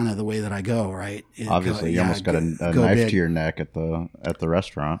that's kind of the way that I go, right? Obviously, you almost got a knife to your neck at the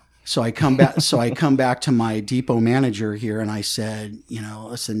restaurant. So I come back to my depot manager here, and I said,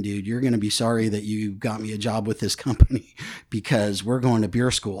 listen, dude, you're going to be sorry that you got me a job with this company because we're going to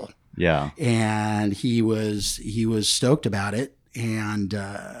beer school. Yeah. And he was stoked about it. And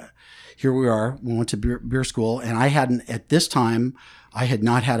here we are. We went to beer school, and at this time, I had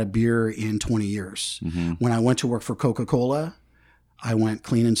not had a beer in 20 years. Mm-hmm. When I went to work for Coca-Cola, I went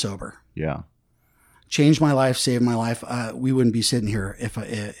clean and sober. Yeah. Changed my life, saved my life. We wouldn't be sitting here if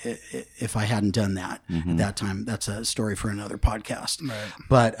I hadn't done that at that time. That's a story for another podcast. Right.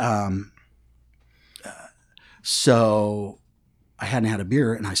 But so I hadn't had a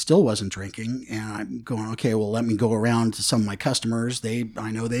beer, and I still wasn't drinking. And I'm going, okay, well, let me go around to some of my customers.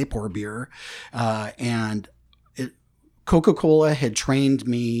 I know they pour beer, and Coca-Cola had trained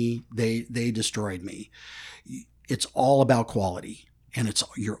me. They destroyed me. It's all about quality. And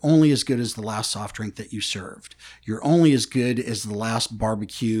you're only as good as the last soft drink that you served. You're only as good as the last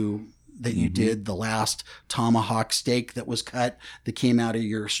barbecue that you did, the last tomahawk steak that was cut that came out of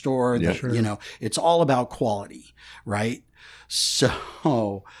your store. Yeah, sure. It's all about quality, right?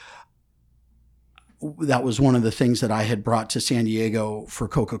 So that was one of the things that I had brought to San Diego for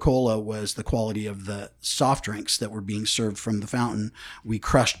Coca-Cola was the quality of the soft drinks that were being served from the fountain. We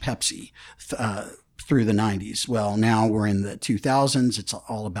crushed Pepsi through the 90s. Well, now we're in the 2000s. It's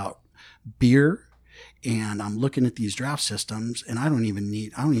all about beer. And I'm looking at these draft systems, and I don't even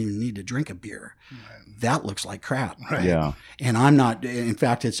need to drink a beer. Right. That looks like crap. Right. Yeah. And I'm not, in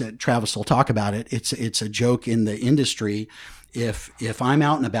fact, Travis will talk about it. It's a joke in the industry. If I'm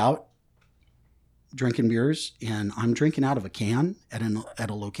out and about drinking beers and I'm drinking out of a can at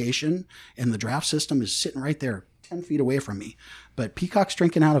a location and the draft system is sitting right there 10 feet away from me, but Peacock's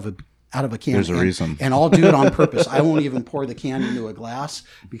drinking out of a can. There's a reason. And I'll do it on purpose. I won't even pour the can into a glass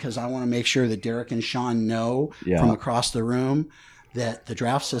because I want to make sure that Derek and Sean know from across the room that the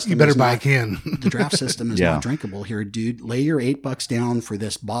draft system. You better buy a can. The draft system is not drinkable here, dude. Lay your $8 down for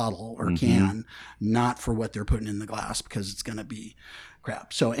this bottle or can, not for what they're putting in the glass because it's going to be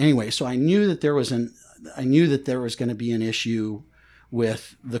crap. So anyway, I knew that there was going to be an issue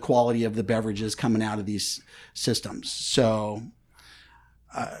with the quality of the beverages coming out of these systems. So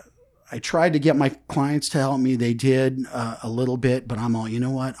I tried to get my clients to help me. They did a little bit, but I'm all, you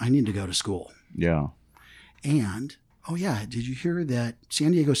know what? I need to go to school. Yeah. And, did you hear that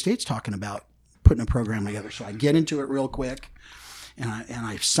San Diego State's talking about putting a program together? So I get into it real quick, and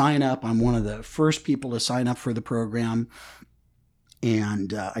I sign up. I'm one of the first people to sign up for the program.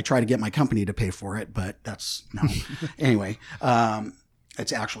 And I try to get my company to pay for it, but that's no. Anyway,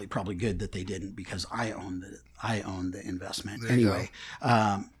 it's actually probably good that they didn't because I own the investment. Anyway,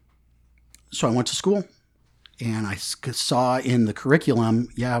 so I went to school, and I saw in the curriculum,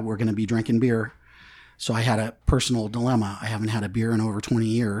 we're going to be drinking beer. So I had a personal dilemma. I haven't had a beer in over 20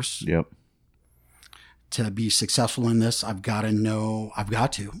 years. Yep. To be successful in this, I'm going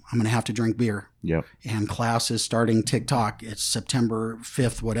to have to drink beer. Yep. And class is starting TikTok. It's September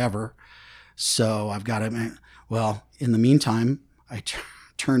 5th, whatever. So I've got to, in the meantime, I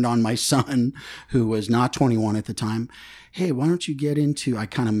turned on my son, who was not 21 at the time. Hey, why don't you get into, I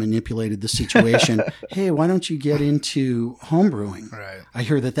kind of manipulated the situation. Hey, why don't you get into home brewing? Right. I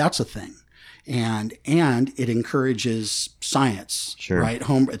hear that that's a thing. And it encourages science, sure. Right?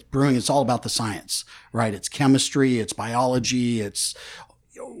 It's brewing, it's all about the science, right? It's chemistry, it's biology, it's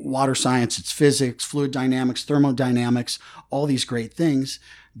water science, it's physics, fluid dynamics, thermodynamics, all these great things.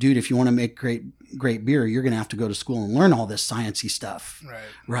 Dude, if you want to make great beer, you're going to have to go to school and learn all this sciencey stuff. Right.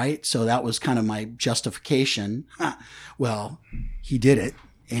 Right? So that was kind of my justification. Well, he did it.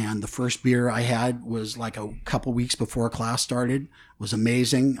 And the first beer I had was like a couple weeks before class started. It was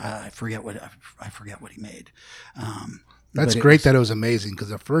amazing. I forget what he made. That's But great that it was amazing, because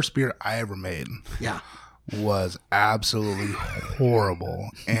the first beer I ever made Yeah. was absolutely horrible,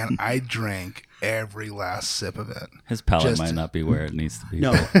 and I drank every last sip of it. His palate Just- might not be where it needs to be.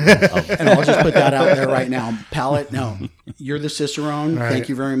 No. but And I'll just put that out there right now. Palate, no. You're the Cicerone. Right. Thank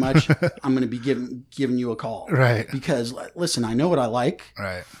you very much. I'm going to be giving you a call. Right. Because, listen, I know what I like.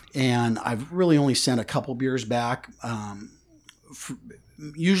 Right. And I've really only sent a couple beers back.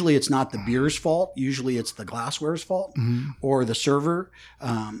 Usually it's not the beer's fault. Usually it's the glassware's fault or the server.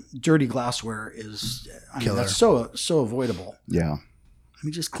 Dirty glassware is, Killer. that's so avoidable. Yeah. I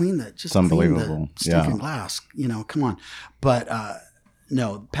mean, just clean the, It's unbelievable. stinking Yeah. glass. Come on. But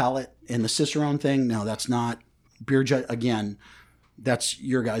no, palate and the Cicerone thing. No, that's not beer. Again, that's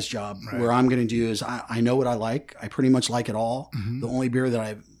your guys' job. Right. Where I'm going to do is I know what I like. I pretty much like it all. The only beer that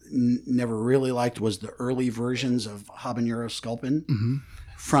I've never really liked was the early versions of Habanero Sculpin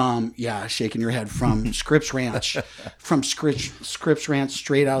from, shaking your head, from Scripps Ranch, Scripps Ranch,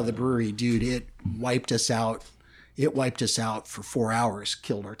 straight out of the brewery. Dude, it wiped us out. It wiped us out for 4 hours,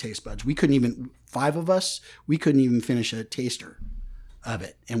 killed our taste buds. We couldn't even, 5 of us, we couldn't even finish a taster of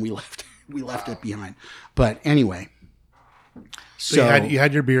it. And we left it behind. But anyway, So you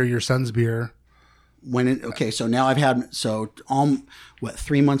had your beer, your son's beer. So now I've had,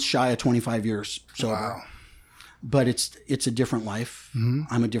 3 months shy of 25 years sober. Wow. But it's a different life.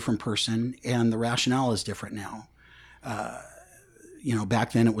 I'm a different person, and the rationale is different now.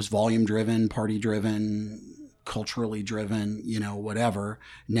 Back then it was volume driven, party driven, culturally driven, whatever.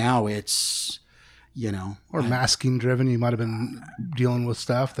 Now it's, Or masking driven. You might have been dealing with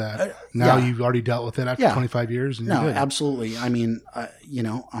stuff that now you've already dealt with it after 25 years. And no, you're good. absolutely. I mean,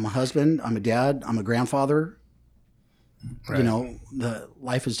 I'm a husband, I'm a dad, I'm a grandfather. Right. The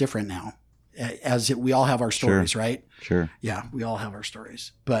life is different now. We all have our stories, right? Sure. Yeah, we all have our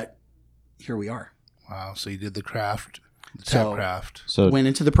stories. But here we are. Wow. So you did the craft, the So- TapCraft. So Went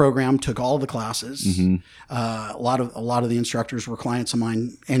into the program, took all the classes. Mhm. A lot of the instructors were clients of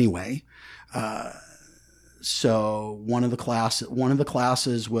mine anyway. So one of the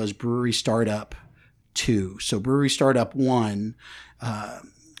classes was Brewery Startup 2. So Brewery Startup 1,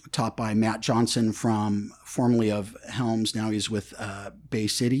 taught by Matt Johnson formerly of Helms. Now he's with Bay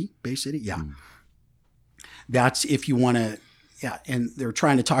City. Yeah. That's if you want to, and they're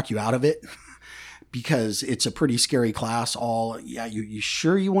trying to talk you out of it because it's a pretty scary class. You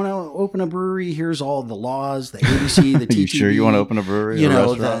sure you want to open a brewery? Here's all the laws, the ABC, the TTB. you sure you want to open a brewery? Or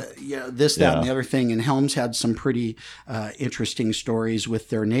restaurant? This, that, and the other thing. And Helms had some pretty interesting stories with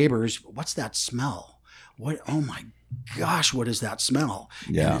their neighbors. What's that smell? What? Oh my gosh, what is that smell?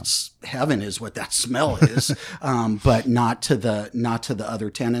 Yeah. And it's heaven is what that smell is, but not to the other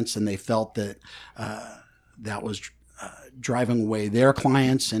tenants. And they felt that that was driving away their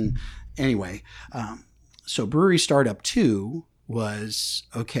clients. And anyway, so Brewery Startup 2 was,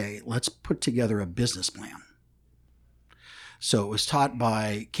 okay, let's put together a business plan. So it was taught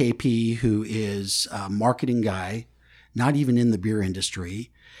by KP, who is a marketing guy, not even in the beer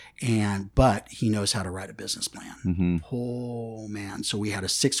industry, but he knows how to write a business plan. Mm-hmm. Oh man. So we had a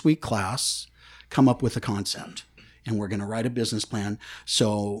 6-week class, come up with a concept, and we're going to write a business plan.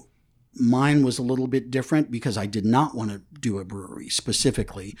 So mine was a little bit different because I did not want to do a brewery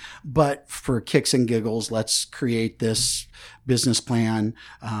specifically, but for kicks and giggles, let's create this business plan.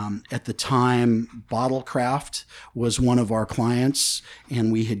 At the time, BottleCraft was one of our clients,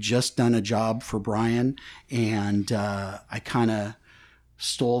 and we had just done a job for Brian, and I kind of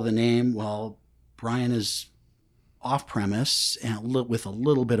stole the name. Well, Brian is off premise and with a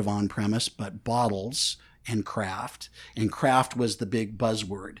little bit of on premise, but bottles and craft was the big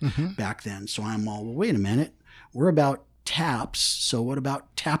buzzword back then. So I'm all, well, wait a minute, we're about taps. So what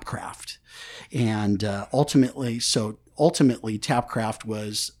about TapCraft? And ultimately TapCraft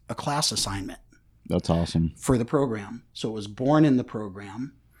was a class assignment. That's awesome. For the program. So it was born in the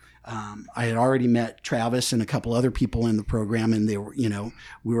program. I had already met Travis and a couple other people in the program, and they were,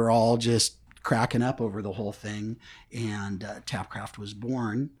 we were all just cracking up over the whole thing. And TapCraft was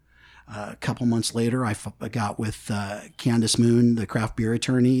born. A couple months later, I got with Candace Moon, the craft beer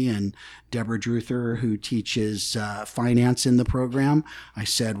attorney, and Deborah Druther, who teaches finance in the program. I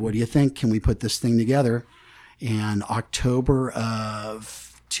said, what do you think? Can we put this thing together? And October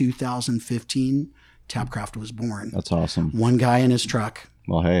of 2015, TapCraft was born. That's awesome. One guy in his truck.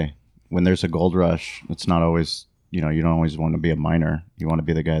 Well, hey, when there's a gold rush, it's not always, you don't always want to be a miner. You want to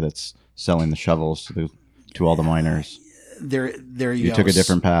be the guy that's selling the shovels to all the miners. There you You go. took a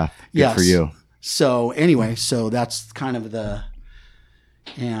different path. Good Yes. for you. So anyway, so that's kind of the,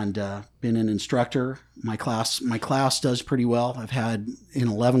 and been an instructor. My class does pretty well. I've had in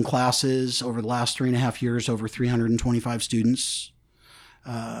 11 classes over the last 3.5 years, over 325 students.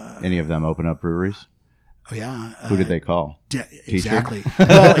 Any of them open up breweries? Oh yeah. Who did they call? Exactly.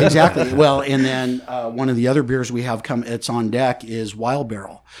 Well, exactly. Well, and then one of the other beers we have it's on deck is Wild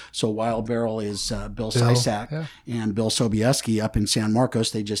Barrel. So Wild Barrel is Bill Sysak and Bill Sobieski up in San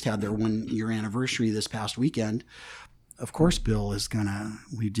Marcos. They just had their 1-year anniversary this past weekend. Of course, Bill is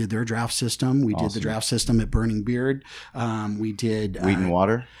we did their draft system. We did the draft system at Burning Beard. We did Wheat and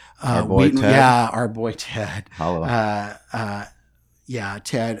Water. Our boy Ted. Yeah, our boy Ted. Hello. Yeah,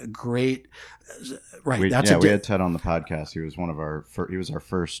 Ted, great. Right. We had Ted on the podcast. He was he was our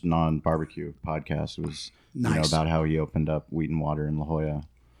first non-barbecue podcast. It was about how he opened up Wheat and Water in La Jolla.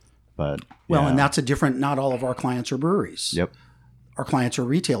 But and that's not all of our clients are breweries. Yep. Our clients are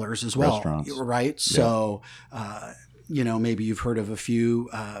retailers as well. Restaurants. Right. Yep. So, maybe you've heard of a few,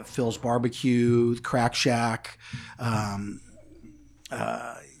 Phil's Barbecue, Crack Shack, other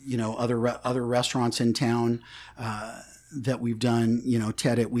restaurants in town, that we've done,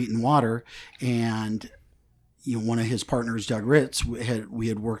 Ted at Wheat and Water, and one of his partners, Doug Ritz, we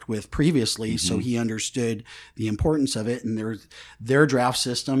had worked with previously, so he understood the importance of it. And their draft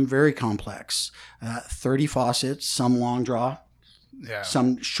system, very complex, 30 faucets, some long draw,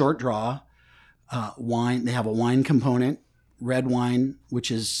 some short draw, wine. They have a wine component, red wine, which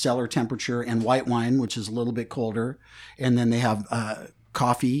is cellar temperature, and white wine, which is a little bit colder, and then they have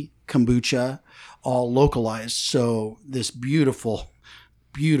coffee, kombucha, all localized. So this beautiful,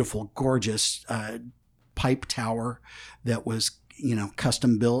 gorgeous pipe tower that was,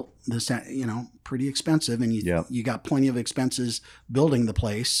 custom built, pretty expensive. And you got plenty of expenses building the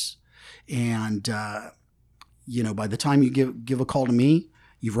place. And, by the time you give a call to me,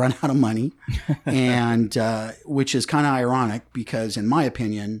 you've run out of money. And which is kind of ironic because, in my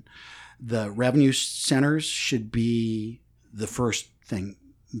opinion, the revenue centers should be the first thing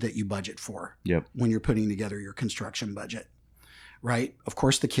that you budget for when you're putting together your construction budget, right? Of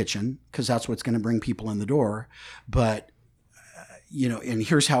course, the kitchen, because that's what's going to bring people in the door. But, and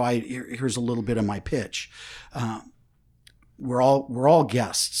here's a little bit of my pitch. We're all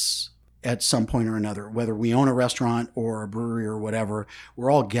guests at some point or another, whether we own a restaurant or a brewery or whatever.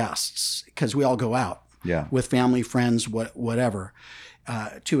 We're all guests because we all go out with family, friends, whatever.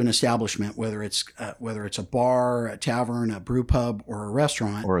 To an establishment, whether it's a bar, a tavern, a brew pub, or a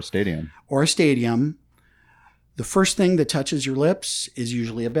restaurant, or a stadium, the first thing that touches your lips is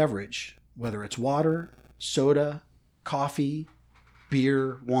usually a beverage, whether it's water, soda, coffee,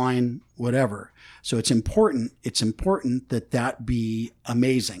 beer, wine, whatever. So it's important that be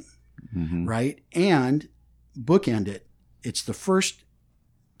amazing, right? And bookend it. It's the first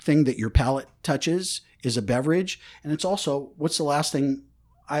thing that your palate touches is a beverage. And it's also, what's the last thing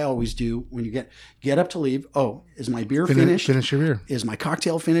I always do when you get up to leave? Oh, is my beer finished? Finish your beer. Is my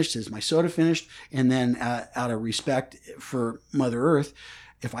cocktail finished? Is my soda finished? And then out of respect for Mother Earth,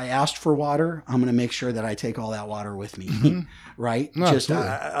 if I asked for water, I'm going to make sure that I take all that water with me, right? No, just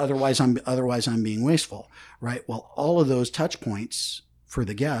otherwise I'm being wasteful, right? Well, all of those touch points for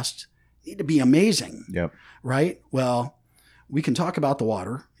the guest need to be amazing, right? Well, we can talk about the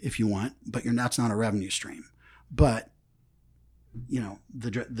water if you want, but that's not a revenue stream. But,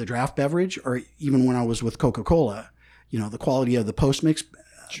 the draft beverage, or even when I was with Coca-Cola, the quality of the post-mix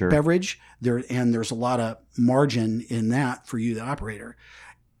beverage, there's a lot of margin in that for you, the operator.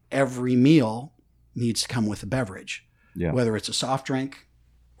 Every meal needs to come with a beverage, whether it's a soft drink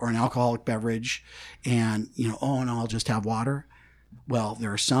or an alcoholic beverage. And, I'll just have water. Well,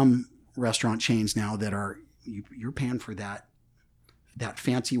 there are some restaurant chains now that you're paying for that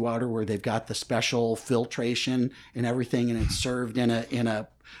fancy water where they've got the special filtration and everything, and it's served in a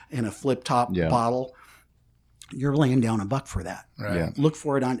flip top bottle. You're laying down $1 for that. Right. Yeah. Look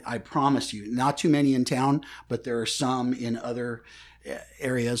for it I promise you, not too many in town, but there are some in other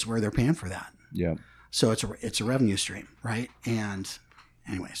areas where they're paying for that. Yeah. So it's a revenue stream, right? And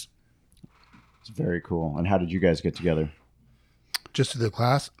anyways, it's very cool. And how did you guys get together? Just to the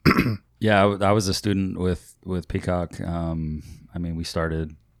class. Yeah, I was a student with Peacock. We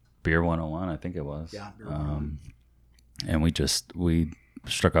started Beer 101, I think it was. Yeah. And we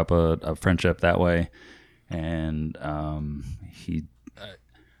struck up a friendship that way. And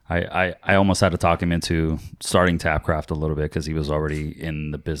I almost had to talk him into starting TapCraft a little bit because he was already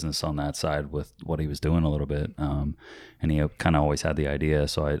in the business on that side with what he was doing a little bit. And he kind of always had the idea.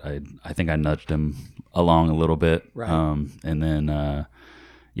 So I think I nudged him along a little bit. Right. And then,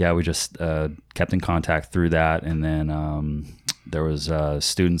 we just kept in contact through that. And then there was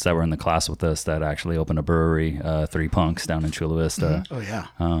students that were in the class with us that actually opened a brewery, Three Punks down in Chula Vista. Oh yeah.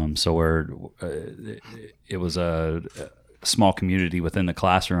 So it was a small community within the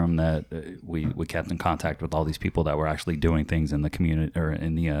classroom that we kept in contact with all these people that were actually doing things in the community or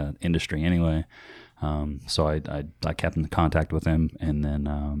in the industry anyway. So I kept in contact with him, and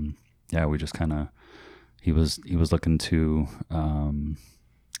then we just kind of he was looking to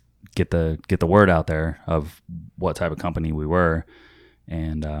get the word out there of what type of company we were,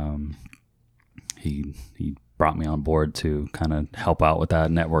 and he brought me on board to kind of help out with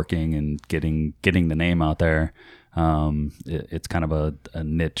that networking and getting the name out there. It's kind of a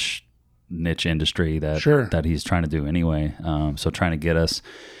niche industry that he's trying to do anyway. So trying to get us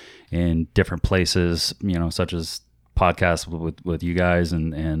in different places, such as podcasts with you guys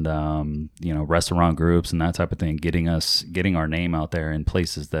and restaurant groups and that type of thing, getting our name out there in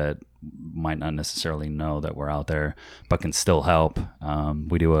places that might not necessarily know that we're out there, but can still help.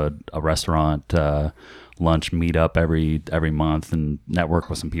 We do a restaurant lunch meetup every month and network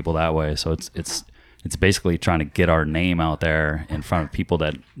with some people that way. So it's basically trying to get our name out there in front of people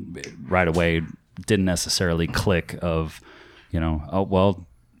that right away didn't necessarily click of, oh, well,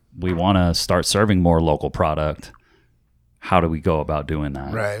 we want to start serving more local product. How do we go about doing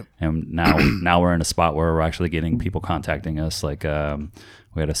that? Right. And now we're in a spot where we're actually getting people contacting us. Like we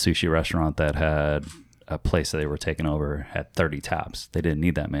had a sushi restaurant that had a place that they were taking over, had 30 taps. They didn't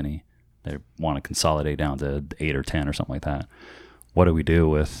need that many. They want to consolidate down to 8 or 10 or something like that. What do we do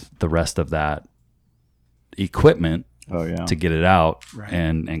with the rest of that equipment to get it out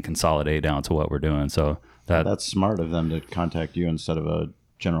and consolidate down to what we're doing? So that's smart of them to contact you instead of a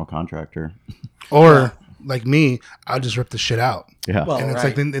general contractor. Or like me, I'll just rip the shit out. Yeah. Well, and it's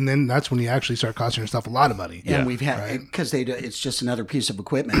like, and then that's when you actually start costing yourself a lot of money. And we've had, because it's just another piece of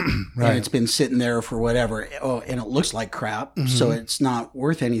equipment and it's been sitting there for whatever. Oh, and it looks like crap. So it's not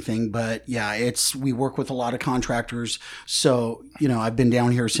worth anything, but we work with a lot of contractors. So, I've been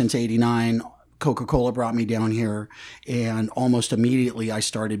down here since '89. Coca-Cola brought me down here, and almost immediately I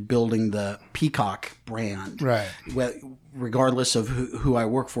started building the Peacock brand. Right. Regardless of who I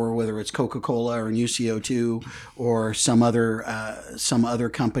work for, whether it's Coca-Cola or UCO2 or some other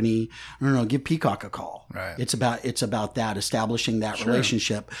company, I don't know, give Peacock a call. Right. It's about that, establishing that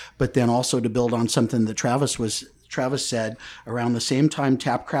relationship, but then also to build on something that Travis said. Around the same time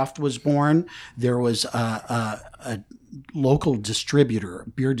TapCraft was born, there was a local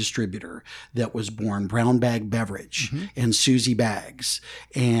beer distributor that was born, Brown Bag Beverage and Susie Bags.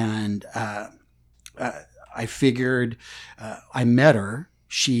 And I figured, I met her.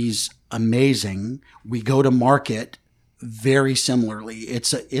 She's amazing. We go to market very similarly.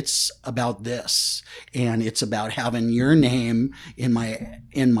 It's about this, and it's about having your name in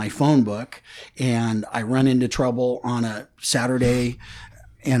my phone book. And I run into trouble on a Saturday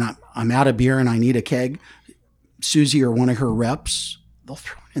and I'm out of beer and I need a keg. Susie or one of her reps, they'll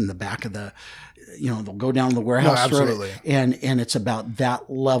throw it in the back of the, they'll go down to the warehouse. No, absolutely. And it's about that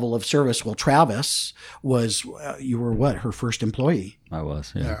level of service. Well, Travis was, you were what, her first employee? I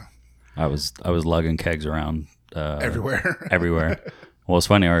was, yeah. I was lugging kegs around everywhere. Well, it's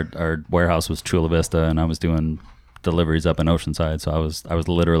funny. Our warehouse was Chula Vista, and I was doing deliveries up in Oceanside, so I was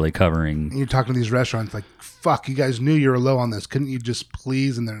literally covering. And you're talking to these restaurants like, fuck, you guys knew you were low on this. Couldn't you just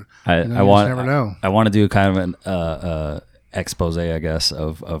please? And they're never know. I want to do kind of an expose, I guess,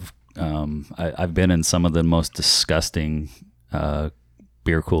 of I've been in some of the most disgusting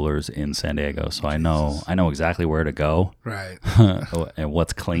beer coolers in San Diego, so I know exactly where to go, right, and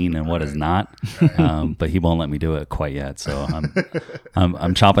what's clean and what is not. Right. But he won't let me do it quite yet, so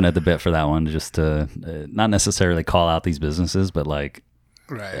I'm chomping at the bit for that one, just to not necessarily call out these businesses, but like.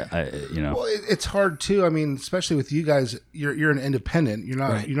 Right. Well, it's hard too. I mean, especially with you guys, you're an independent. You're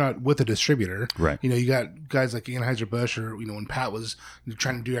not with a distributor. Right. You got guys like Anheuser-Busch, or when Pat was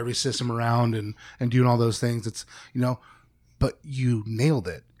trying to do every system around and doing all those things. It's but you nailed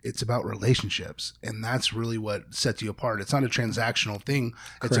it. It's about relationships, and that's really what sets you apart. It's not a transactional thing.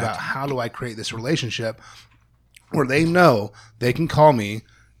 It's about, how do I create this relationship where they know they can call me,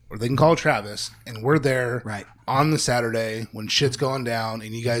 or they can call Travis, and we're there on the Saturday when shit's going down,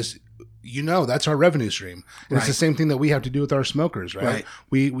 and you guys, that's our revenue stream. And it's the same thing that we have to do with our smokers, right?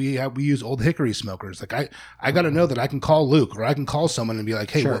 We use Old Hickory smokers. Like I got to know that I can call Luke, or I can call someone and be like,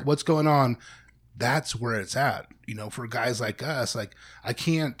 hey, what's going on? That's where it's at. For guys like us, like I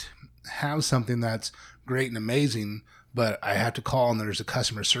can't have something that's great and amazing, but I have to call and there's a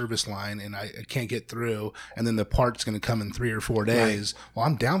customer service line and I can't get through, and then the part's going to come in 3 or 4 days. Right. Well,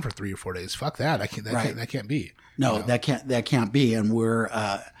 I'm down for 3 or 4 days. Fuck that. That can't be. No, that can't be. And we're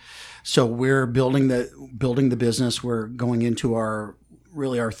building the business. We're going into our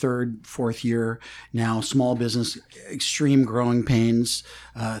third, fourth year now. Small business, extreme growing pains.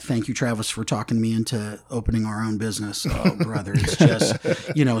 Thank you, Travis, for talking me into opening our own business. Oh, brother, it's just,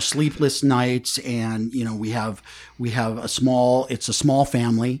 sleepless nights, and, we have a small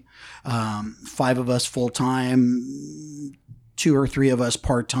family, 5 of us full time, 2 or 3 of us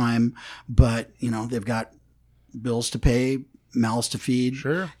part time, but, they've got bills to pay, mouths to feed.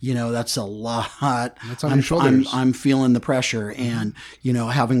 Sure. That's a lot. That's on your shoulders. I'm feeling the pressure. And,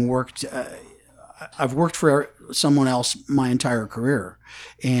 having worked, I've worked for someone else my entire career,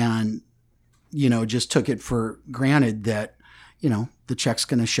 and, just took it for granted that, the check's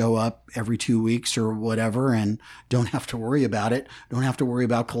going to show up every 2 weeks or whatever, and don't have to worry about it. Don't have to worry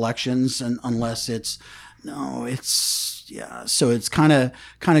about collections, and unless so it's kind of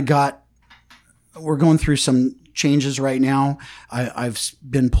we're going through some changes right now. I've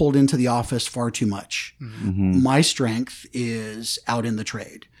been pulled into the office far too much. Mm-hmm. My strength is out in the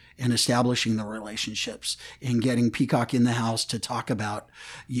trade and establishing the relationships and getting Peacock in the house to talk about,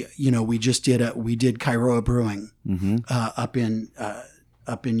 we did Kairoa Brewing, mm-hmm.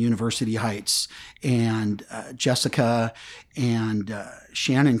 Up in University Heights, and Jessica and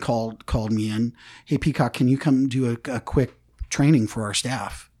Shannon called me in. Hey, Peacock, can you come do a quick training for our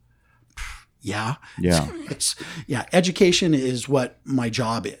staff? Yeah. Education is what my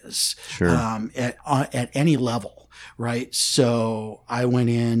job is. Sure. At any level, right? So I went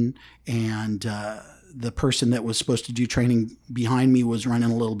in, and the person that was supposed to do training behind me was running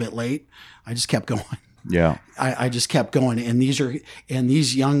a little bit late. I just kept going. Yeah. I just kept going, and these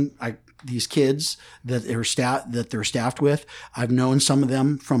kids that they're staffed with, I've known some of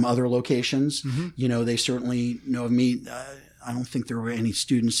them from other locations. Mm-hmm. They certainly know of me. I don't think there were any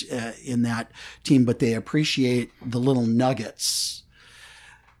students in that team, but they appreciate the little nuggets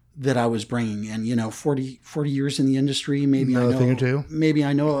that I was bringing. And, 40 years in the industry, maybe I know a thing or two. Maybe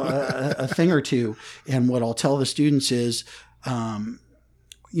I know a thing or two. And what I'll tell the students is, I'll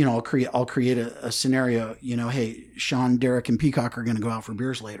create a scenario, hey, Sean, Derek, and Peacock are going to go out for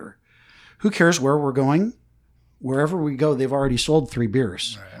beers later. Who cares where we're going? Wherever we go, they've already sold 3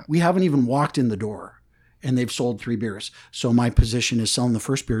 beers. Right. We haven't even walked in the door, and they've sold 3 beers. So my position is selling the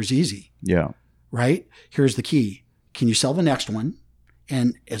first beer is easy. Yeah. Right? Here's the key. Can you sell the next one?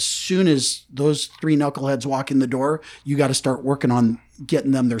 And as soon as those 3 knuckleheads walk in the door, you got to start working on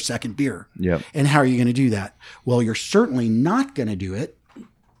getting them their second beer. Yeah. And how are you going to do that? Well, you're certainly not going to do it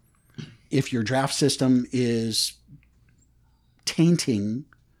if your draft system is tainting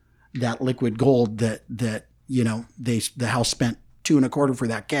that liquid gold that the house spent $2.25 for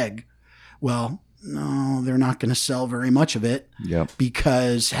that keg. Well, no, they're not going to sell very much of it. Yep.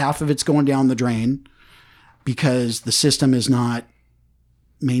 Because half of it's going down the drain because the system is not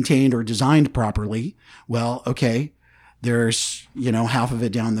maintained or designed properly. Well, okay, there's, half of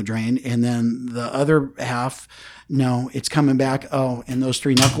it down the drain. And then the other half, no, it's coming back. Oh, and those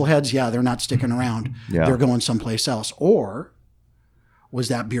 3 knuckleheads, yeah, they're not sticking around. Yeah. They're going someplace else. Or was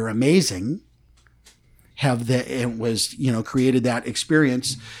that beer amazing? It was, created that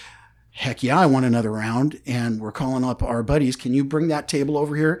experience. Heck yeah, I want another round. And we're calling up our buddies. Can you bring that table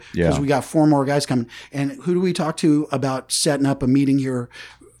over here? Because we got 4 more guys coming. And who do we talk to about setting up a meeting here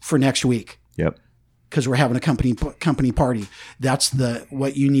for next week? Yep. Because we're having a company party. That's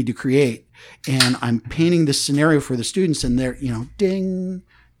what you need to create. And I'm painting this scenario for the students, and they're, ding,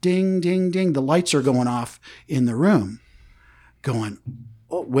 ding, ding, ding. The lights are going off in the room, going,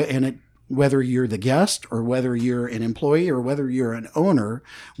 oh, and whether you're the guest or whether you're an employee or whether you're an owner,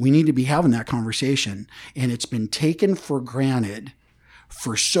 we need to be having that conversation. And it's been taken for granted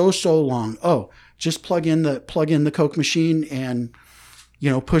for so long. Oh, just plug in the Coke machine and,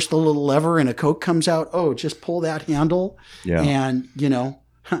 push the little lever and a Coke comes out. Oh, just pull that handle. Yeah. And,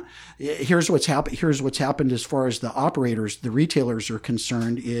 here's what's happened. Here's what's happened as far as the operators, the retailers are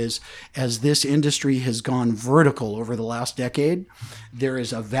concerned, is as this industry has gone vertical over the last decade, there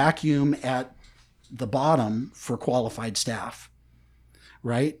is a vacuum at the bottom for qualified staff,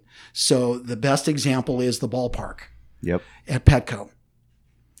 right? So the best example is the ballpark. Yep. At Petco.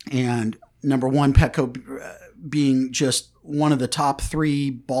 And number one, Petco being just one of the top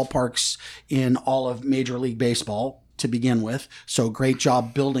 3 ballparks in all of Major League Baseball to begin with. So great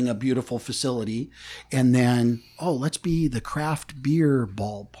job building a beautiful facility. And then, let's be the craft beer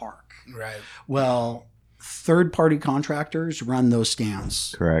ballpark. Right. Well, third-party contractors run those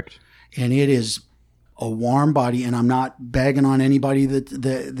stands. Correct. And it is a warm body, and I'm not bagging on anybody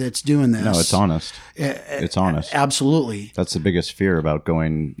that's doing this. No, it's honest. It's honest. Absolutely. That's the biggest fear about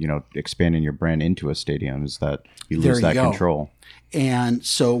going, expanding your brand into a stadium is that you lose that control. And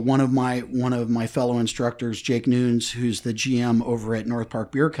so one of my fellow instructors, Jake Nunes, who's the GM over at North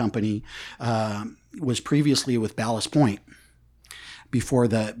Park Beer Company, was previously with Ballast Point before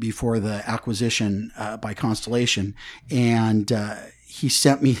the acquisition by Constellation, and he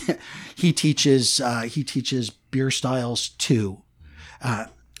sent me. He teaches beer styles too,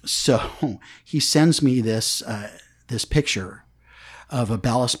 so he sends me this picture of a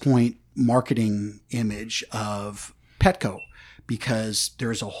Ballast Point marketing image of Petco, because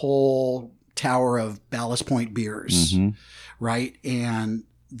there's a whole tower of Ballast Point beers, right? And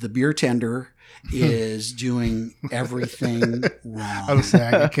the beer tender is doing everything wrong. I was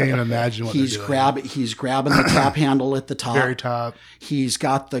saying, I can't even imagine what he's grabbing the tap handle at the top. Very top. He's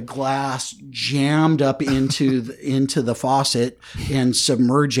got the glass jammed up into the faucet and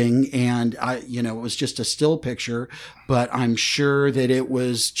submerging. And it was just a still picture, but I'm sure that it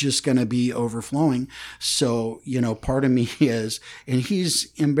was just going to be overflowing. So, part of me is, and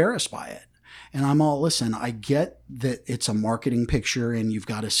he's embarrassed by it. And I'm all, listen, I get that it's a marketing picture and you've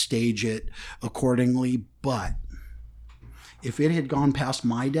got to stage it accordingly, but if it had gone past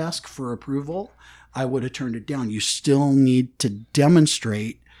my desk for approval, I would have turned it down. You still need to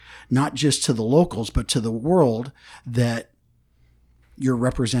demonstrate, not just to the locals, but to the world, that you're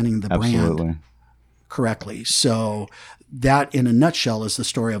representing the brand correctly. So that, in a nutshell, is the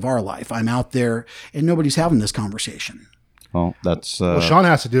story of our life. I'm out there and nobody's having this conversation. Well, that's Sean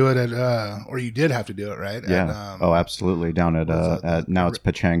has to do it at, or you did have to do it, right? Yeah. Absolutely. Down at now it's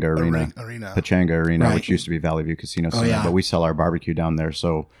Pechanga Arena. Pechanga Arena, right, which used to be Valley View Casino Center, yeah. But we sell our barbecue down there.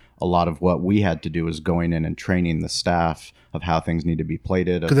 So a lot of what we had to do was going in and training the staff of how things need to be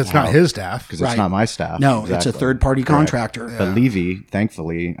plated. Because it's not his staff. Because it's not my staff. No, It's a third-party contractor. Yeah. But Levy,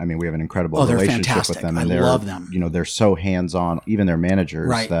 thankfully, we have an incredible relationship fantastic. with them. And I love them. They're so hands-on, even their managers,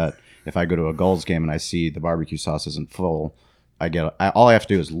 right, that if I go to a Gulls game and I see the barbecue sauce isn't full, all I have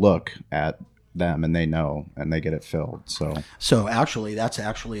to do is look at them and they know, and they get it filled. So actually, that's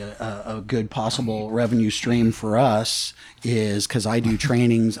actually a good possible revenue stream for us, is because I do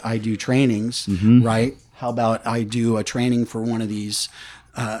trainings, right? How about I do a training for one of these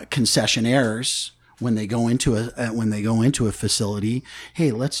concessionaires when they go into a facility?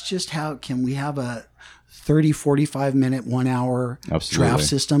 Hey, can we have a 30, 45 minute, 1 hour Draught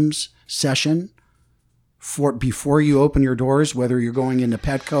Systems session before you open your doors, whether you're going into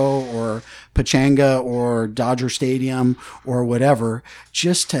Petco or Pechanga or Dodger Stadium or whatever,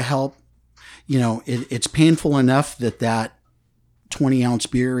 just to help. It's painful enough that 20-ounce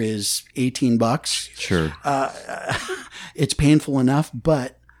beer is $18. Sure. It's painful enough,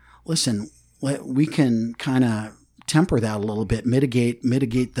 but listen, we can kind of temper that a little bit, mitigate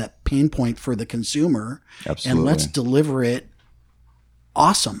that pain point for the consumer. Absolutely. And let's deliver it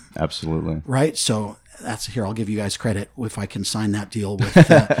awesome. Absolutely. Right? So I'll give you guys credit if I can sign that deal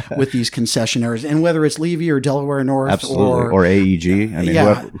with these concessionaires, and whether it's Levy or Delaware North or AEG,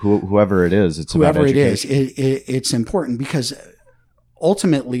 whoever it is, it's whoever about it is, education. it's important, because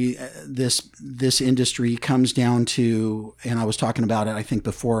ultimately this industry comes down to, and I was talking about it, I think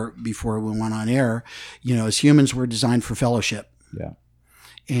before we went on air, as humans, we're designed for fellowship. Yeah.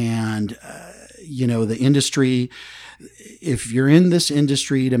 And the industry, if you're in this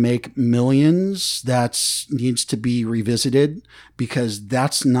industry to make millions, that needs to be revisited, because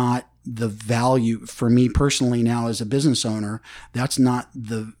that's not the value for me personally now as a business owner. That's not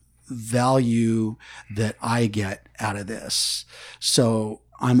the value that I get out of this. So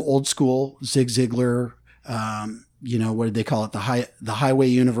I'm old school, Zig Ziglar, what did they call it? The Highway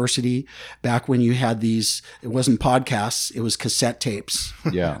University, back when you had these, it wasn't podcasts, it was cassette tapes.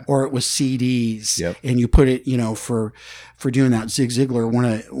 Yeah. Or it was CDs. Yep. And you put it, for doing that. Zig Ziglar,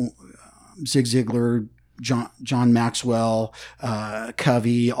 John Maxwell,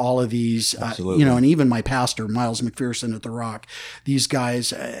 Covey, all of these, and even my pastor, Miles McPherson at The Rock, these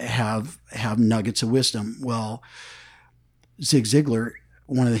guys have nuggets of wisdom. Well, Zig Ziglar,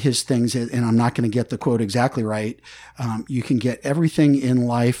 one of his things, and I'm not going to get the quote exactly right, you can get everything in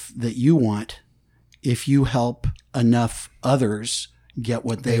life that you want if you help enough others get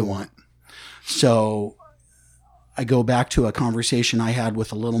what they want. So I go back to a conversation I had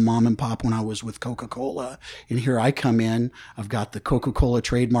with a little mom and pop when I was with Coca-Cola. And here I come in, I've got the Coca-Cola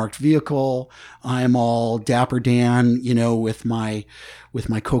trademarked vehicle. I'm all Dapper Dan, with my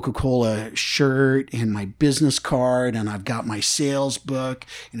Coca-Cola shirt and my business card. And I've got my sales book,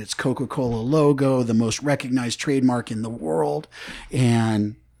 and it's Coca-Cola logo, the most recognized trademark in the world.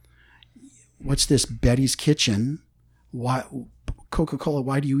 And what's this Betty's Kitchen? Why, Coca-Cola,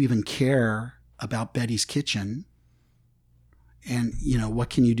 why do you even care about Betty's Kitchen? And, what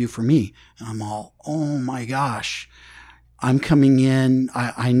can you do for me? And I'm all, oh my gosh, I'm coming in.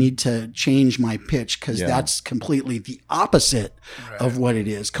 I need to change my pitch because that's completely the opposite of what it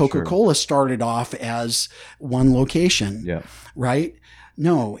is. Coca-Cola started off as one location, right?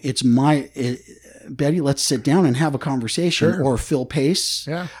 No, it's Betty, let's sit down and have a conversation. Or Phil Pace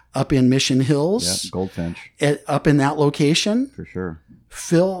up in Mission Hills. Goldfinch. Up in that location. For sure.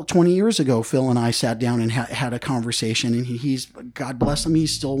 Phil, 20 years ago, Phil and I sat down and had a conversation, and he's, God bless him,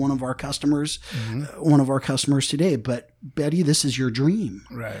 he's still one of our customers, today. But Betty, this is your dream.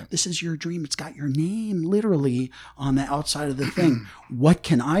 Right. This is your dream. It's got your name literally on the outside of the thing. What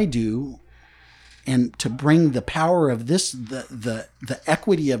can I do? And to bring the power of this, the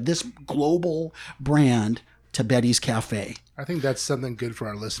equity of this global brand to Betty's Cafe. I think that's something good for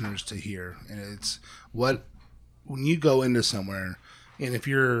our listeners to hear. And it's when you go into somewhere, and if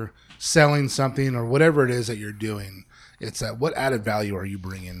you're selling something or whatever it is that you're doing, it's that what added value are you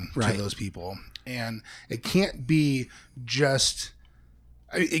bringing to those people? And it can't be just,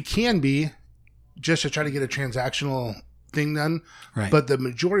 it can be just to try to get a transactional thing done. Right. But the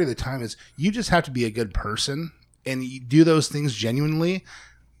majority of the time is you just have to be a good person and you do those things genuinely.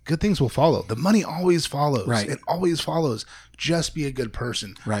 Good things will follow. The money always follows. Right. It always follows. Just be a good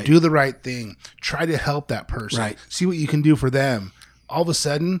person. Right. Do the right thing. Try to help that person. Right. See what you can do for them. All of a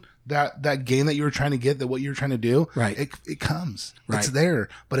sudden, that gain that you were trying to get, that what you're trying to do, it comes. Right. It's there,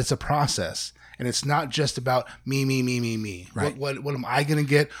 but it's a process. And it's not just about me. Right. What am I going to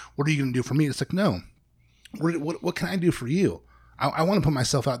get? What are you going to do for me? It's like, no. What can I do for you? I want to put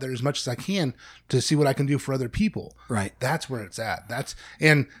myself out there as much as I can to see what I can do for other people. Right. That's where it's at.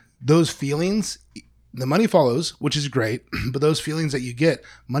 And those feelings, the money follows, which is great, but those feelings that you get,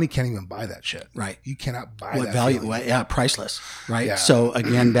 money can't even buy that shit. Right. You cannot buy What that value? feeling. Priceless. Right. Yeah. So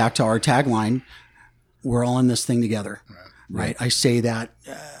again, back to our tagline, we're all in this thing together. Right. I say that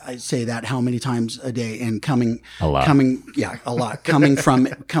how many times a day, and a lot. Coming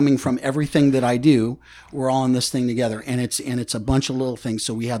from everything that I do, we're all in this thing together, and it's a bunch of little things.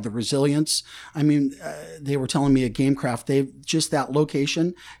 So we have the resilience. I mean, they were telling me at GameCraft, that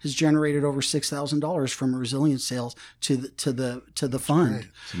location has generated over $6,000 from resilience sales to the fund. Right.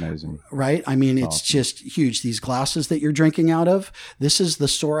 It's amazing. Right. I mean, it's just huge. These glasses that you're drinking out of, this is the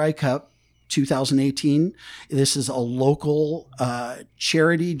Sorai Cup 2018. This is a local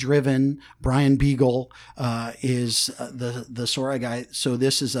charity-driven. Brian Beagle is the Sorai guy. So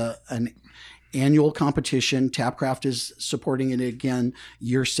this is an annual competition. TapCraft is supporting it again,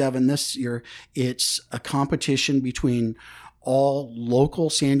 year 7 this year. It's a competition between all local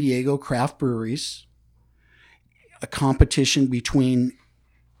San Diego craft breweries, a competition between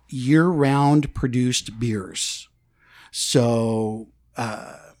year-round produced beers. So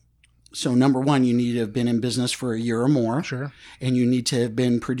number one, you need to have been in business for a year or more. Sure. And you need to have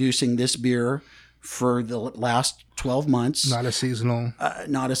been producing this beer for the last 12 months. Not a seasonal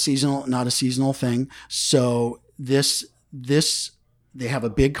thing. So this, they have a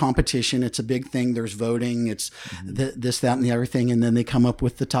big competition. It's a big thing. There's voting. It's this, that, and the other thing. And then they come up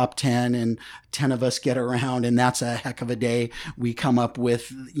with the top 10, and 10 of us get around, and that's a heck of a day. We come up with,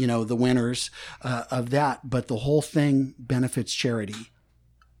 the winners of that. But the whole thing benefits charity.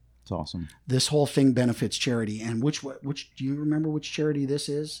 It's awesome. This whole thing benefits charity. And which do you remember which charity this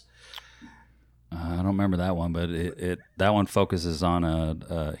is? I don't remember that one, but that one focuses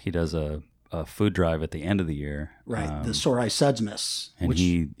on he does a food drive at the end of the year. Right, the Sorai Sudsmas. And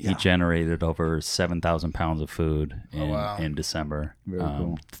he generated over 7,000 pounds of food in December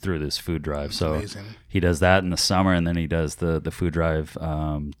cool. through this food drive. That's so amazing. He does that in the summer, and then he does the food drive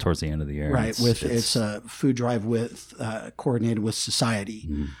towards the end of the year. Right, it's a food drive with coordinated with Society.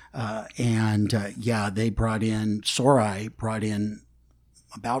 Mm-hmm. They brought in, Sorai brought in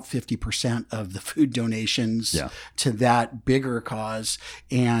about 50% of the food donations to that bigger cause.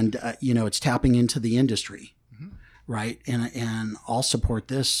 And, it's tapping into the industry, right? And I'll support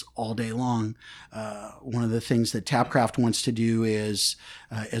this all day long. One of the things that TapCraft wants to do is,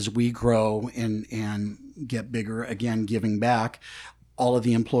 as we grow and get bigger, again, giving back, all of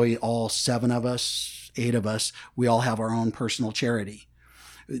the all 7 of us, 8 of us, we all have our own personal charity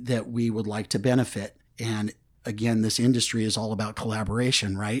that we would like to benefit. And again, this industry is all about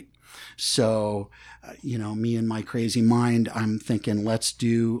collaboration, right? So, me and my crazy mind, I'm thinking, let's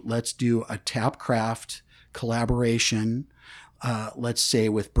do a TapCraft collaboration, let's say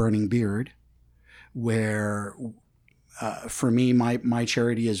with Burning Beard, where for me, my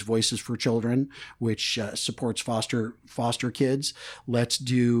charity is Voices for Children, which supports foster kids. Let's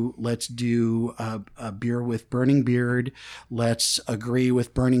do a beer with Burning Beard. Let's agree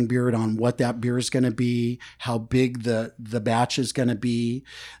with Burning Beard on what that beer is going to be, how big the batch is going to be.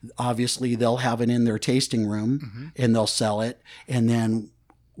 Obviously, they'll have it in their tasting room and they'll sell it, and then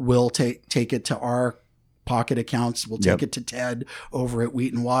we'll take it to our pocket accounts. We'll take it to Ted over at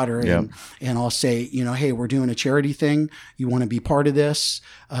Wheat and Water, and I'll say, hey, we're doing a charity thing. You want to be part of this?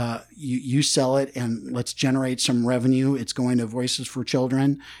 You sell it, and let's generate some revenue. It's going to Voices for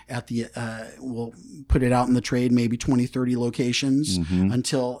Children we'll put it out in the trade, maybe 20, 30 locations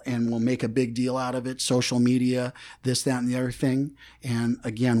and we'll make a big deal out of it. Social media, this, that, and the other thing. And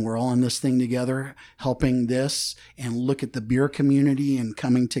again, we're all in this thing together, helping this, and look at the beer community and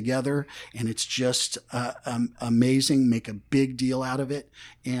coming together. And it's just amazing. Make a big deal out of it.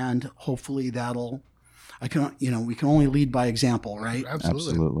 And hopefully we can only lead by example, right?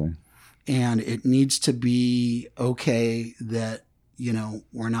 Absolutely. And it needs to be okay that,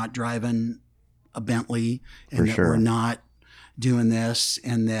 we're not driving a Bentley, and that we're not doing this,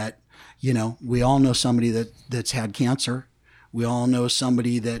 and that, we all know somebody that's had cancer. We all know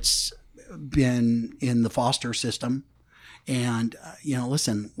somebody that's been in the foster system. And,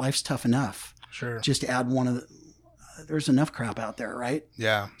 listen, life's tough enough. Sure. Just add there's enough crap out there, right?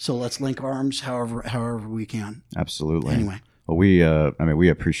 Yeah. So let's link arms however we can. Absolutely. Anyway. Well, we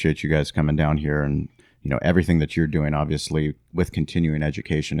appreciate you guys coming down here, and everything that you're doing, obviously, with continuing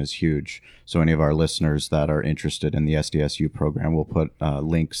education is huge. So any of our listeners that are interested in the SDSU program, we'll put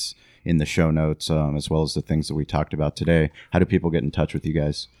links in the show notes, as well as the things that we talked about today. How do people get in touch with you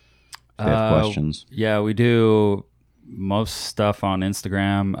guys if they have questions? Yeah, we do most stuff on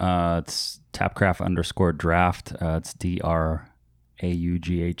Instagram. It's TapCraft_Draught. It's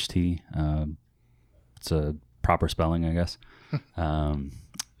DRAUGHT. It's a proper spelling, I guess.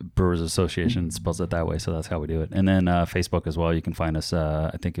 Brewers Association spells it that way, so that's how we do it. And then Facebook as well. You can find us.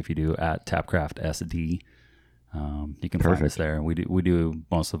 I think if you do at TapCraft SD, you can find us there. We do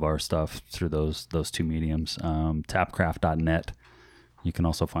most of our stuff through those two mediums. Tapcraft.net. You can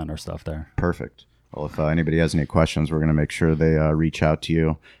also find our stuff there. Perfect. Well, if anybody has any questions, we're going to make sure they reach out to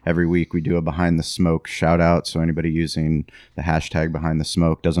you. Every week we do a Behind the Smoke shout out. So anybody using the hashtag Behind the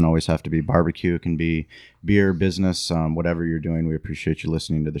Smoke, doesn't always have to be barbecue. It can be beer, business, whatever you're doing. We appreciate you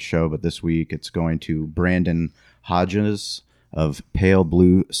listening to the show. But this week it's going to Brandon Hodges of Pale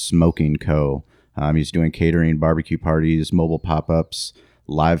Blue Smoking Co. He's doing catering, barbecue parties, mobile pop-ups,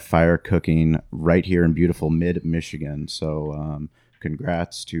 live fire cooking right here in beautiful mid-Michigan. So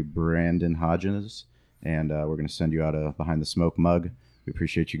congrats to Brandon Hodges, and we're going to send you out a Behind the Smoke mug. We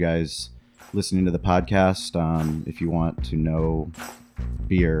appreciate you guys listening to the podcast. If you want to know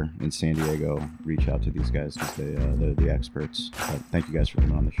beer in San Diego, reach out to these guys because they're the experts. But thank you guys for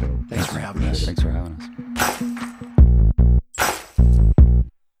coming on the show. Thanks for having us. Thanks for having us.